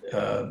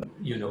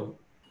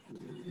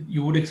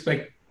 you would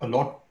expect a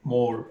lot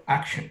more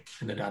action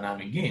in the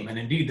dynamic game. And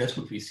indeed, that's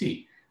what we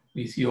see.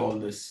 We see all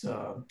this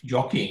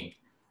jockeying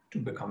to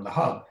become the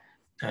hub.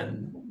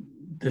 And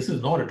this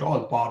is not at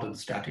all part of the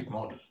static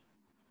model.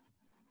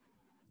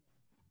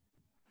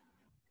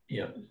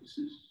 Yeah.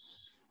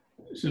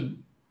 So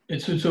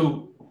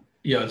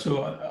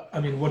I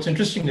mean, what's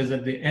interesting is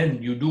at the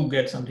end, you do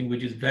get something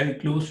which is very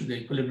close to the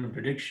equilibrium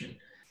prediction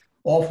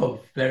of a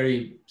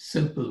very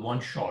simple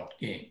one-shot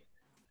game.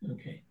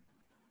 Okay.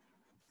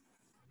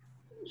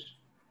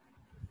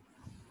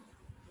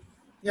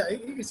 Yeah,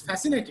 it's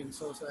fascinating.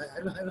 So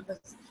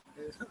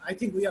I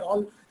think we are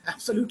all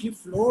absolutely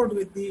floored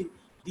with the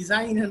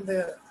design and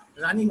the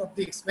running of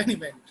the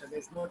experiment.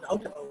 There's no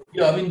doubt about it.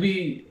 Yeah, I mean,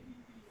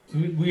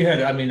 we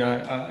had, I mean,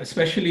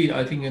 especially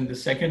I think in the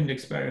second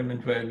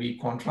experiment where we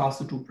contrast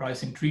the two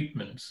pricing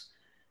treatments,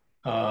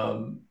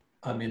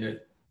 I mean,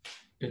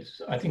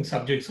 I think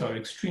subjects are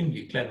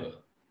extremely clever.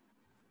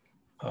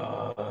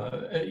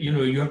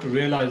 You have to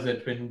realize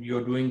that when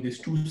you're doing this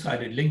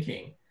two-sided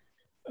linking,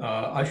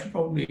 I should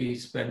probably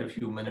spend a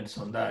few minutes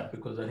on that,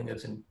 because I think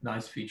that's a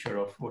nice feature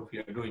of what we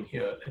are doing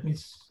here. Let me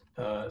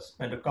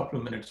spend a couple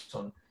of minutes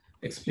on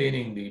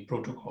explaining the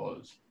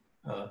protocols.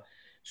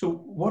 So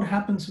what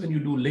happens when you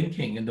do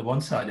linking in the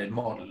one-sided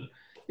model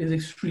is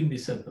extremely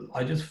simple.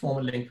 I just form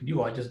a link with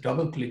you. I just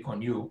double click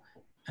on you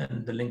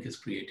and the link is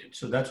created.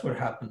 So that's what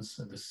happens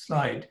in the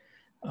slide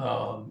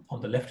on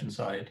the left-hand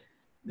side.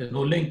 There's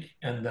no link,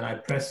 and then I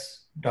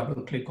press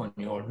double click on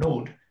your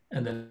node,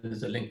 and then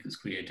there's a link is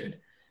created.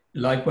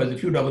 Likewise,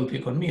 if you double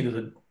click on me, there's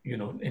a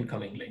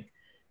incoming link.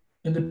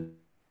 And the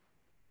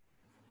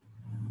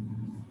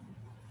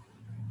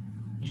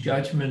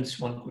judgments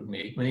one could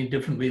make, many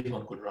different ways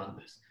one could run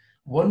this.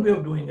 One way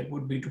of doing it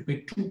would be to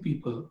pick two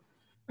people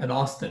and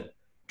ask them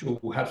to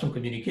have some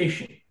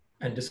communication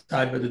and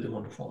decide whether they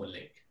want to form a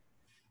link,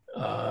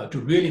 to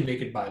really make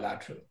it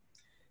bilateral.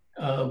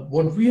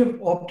 What we have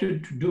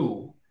opted to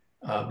do,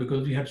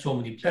 because we had so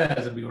many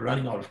players and we were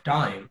running out of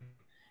time,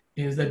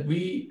 is that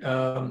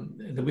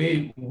the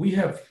way we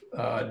have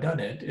done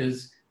it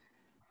is,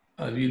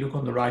 we look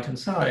on the right-hand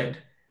side,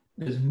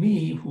 there's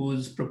me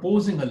who's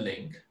proposing a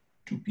link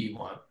to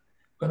P1.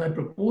 When I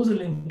propose a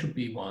link to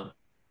P1,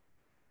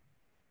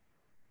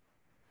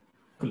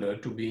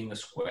 to being a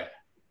square,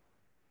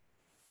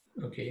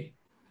 okay?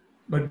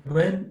 But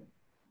when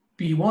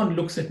P1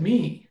 looks at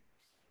me,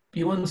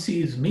 P1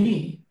 sees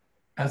me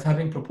as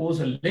having proposed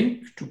a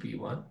link to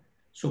P1,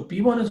 so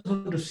P1 is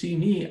going to see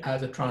me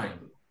as a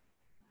triangle.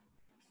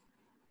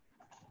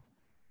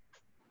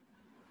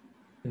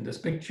 In this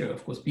picture,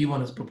 of course, P1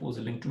 has proposed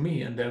a link to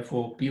me, and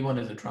therefore P1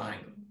 is a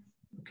triangle.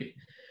 Okay.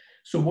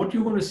 So what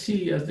you're going to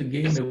see as the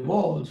game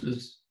evolves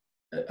is,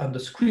 on the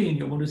screen,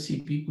 you're going to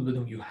see people with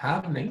whom you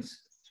have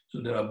links.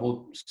 So there are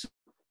both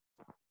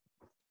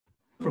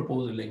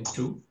propose a link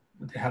to,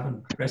 but they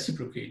haven't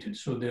reciprocated.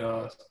 So there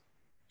are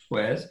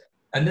squares.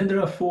 And then there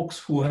are folks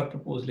who have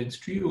proposed links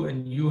to you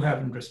and you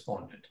haven't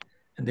responded,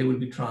 and they will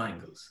be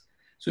triangles.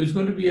 So it's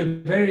going to be a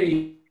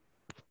very,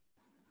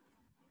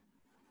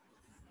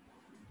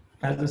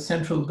 as a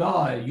central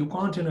guy, you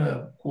can't in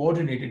a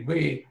coordinated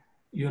way,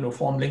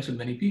 form links with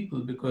many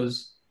people,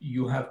 because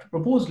you have to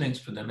propose links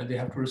to them and they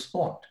have to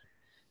respond.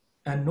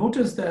 And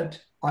notice that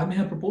I may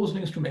have proposed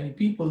links to many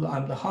people.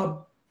 I'm the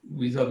hub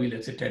vis-a-vis,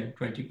 let's say 10,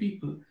 20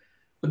 people,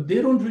 but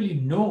they don't really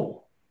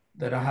know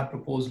that I have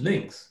proposed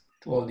links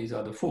to all these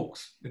other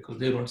folks, because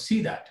they don't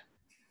see that.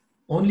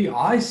 Only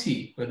I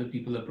see whether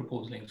people have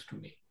proposed links to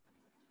me.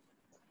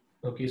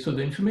 Okay, so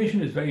the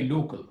information is very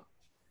local.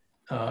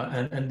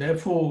 And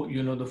therefore,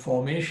 the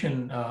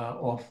formation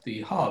of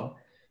the hub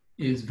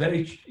is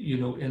very,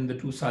 in the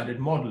two-sided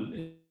model,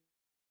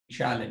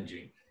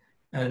 challenging.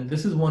 And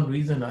this is one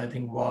reason, I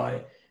think,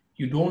 why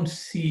you don't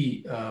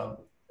see,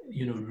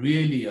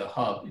 really a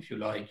hub, if you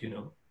like,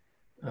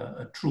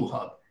 a true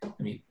hub. I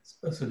mean, this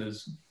person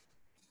is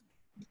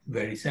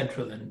very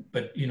central,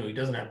 but he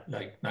doesn't have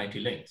like 90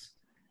 links.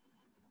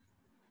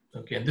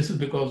 Okay, and this is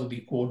because of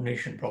the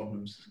coordination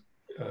problems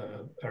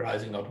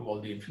arising out of all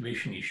the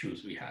information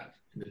issues we have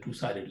in the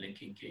two-sided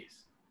linking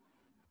case.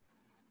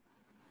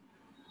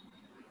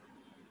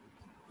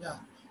 Yeah,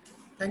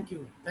 thank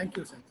you,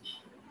 Sanjeev.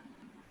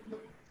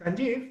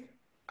 Sanjeev,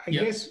 I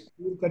Yeah. guess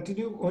we'll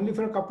continue only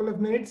for a couple of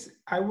minutes.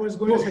 I was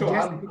going to Sure,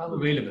 suggest. I'm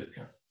available.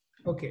 Yeah.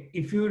 Okay,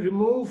 if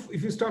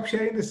you stop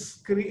sharing the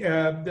screen,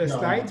 the No,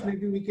 slides,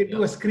 maybe we can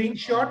do a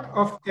screenshot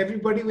of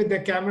everybody with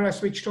their camera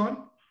switched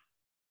on.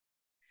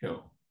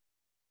 Sure.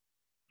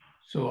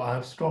 So I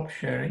have stopped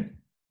sharing.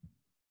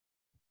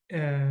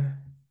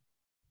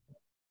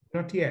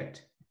 Not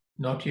yet.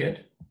 Not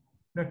yet.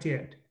 Not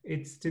yet.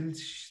 It still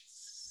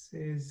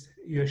says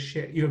you're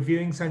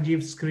viewing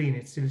Sanjeev's screen.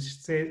 It still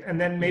says, and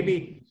then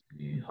maybe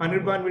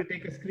Anirban will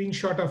take a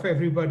screenshot of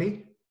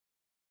everybody.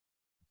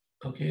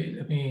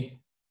 Okay,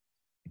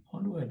 how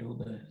do I do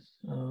this?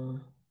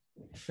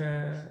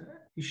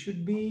 You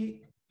should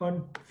be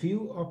on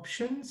view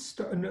options.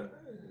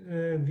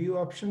 View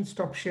options.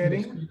 Stop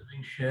sharing.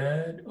 Being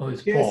shared. Oh,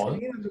 it's Yes, Paul.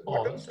 screen on the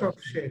bottom. Stop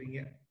sharing.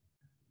 Yeah.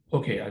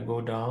 Okay, I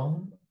go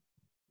down.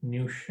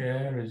 New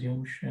share.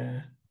 Resume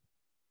share.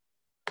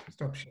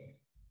 Stop sharing.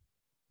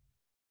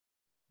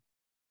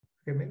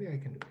 Okay, maybe I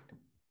can do it.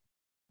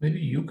 Maybe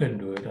you can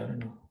do it. I don't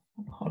know.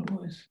 How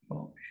do I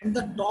stop? In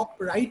the top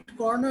right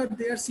corner,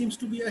 there seems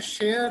to be a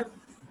share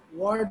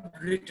word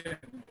written.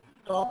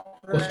 Top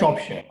right stop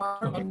share.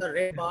 Okay. On the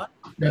red bar.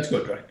 That's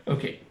good, right?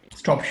 Okay,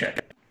 stop share.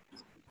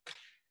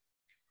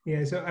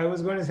 Yeah, so I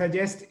was going to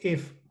suggest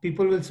if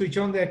people will switch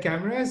on their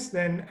cameras,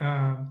 then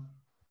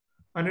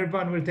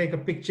Anirban will take a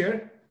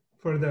picture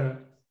for the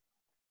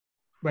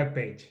web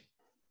page.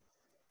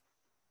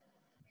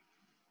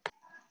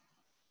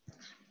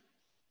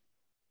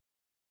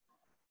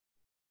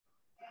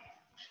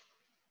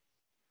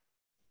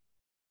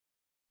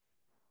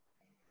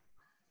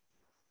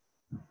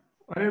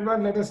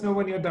 Anirban, let us know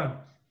when you're done.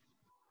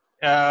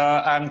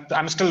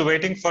 I'm still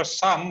waiting for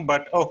some,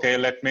 but okay,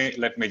 let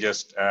me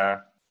just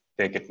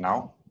take it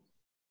now.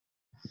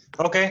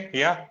 Okay,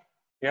 yeah,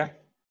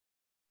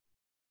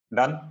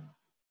 done.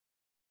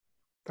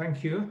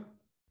 Thank you.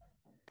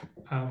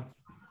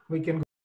 We can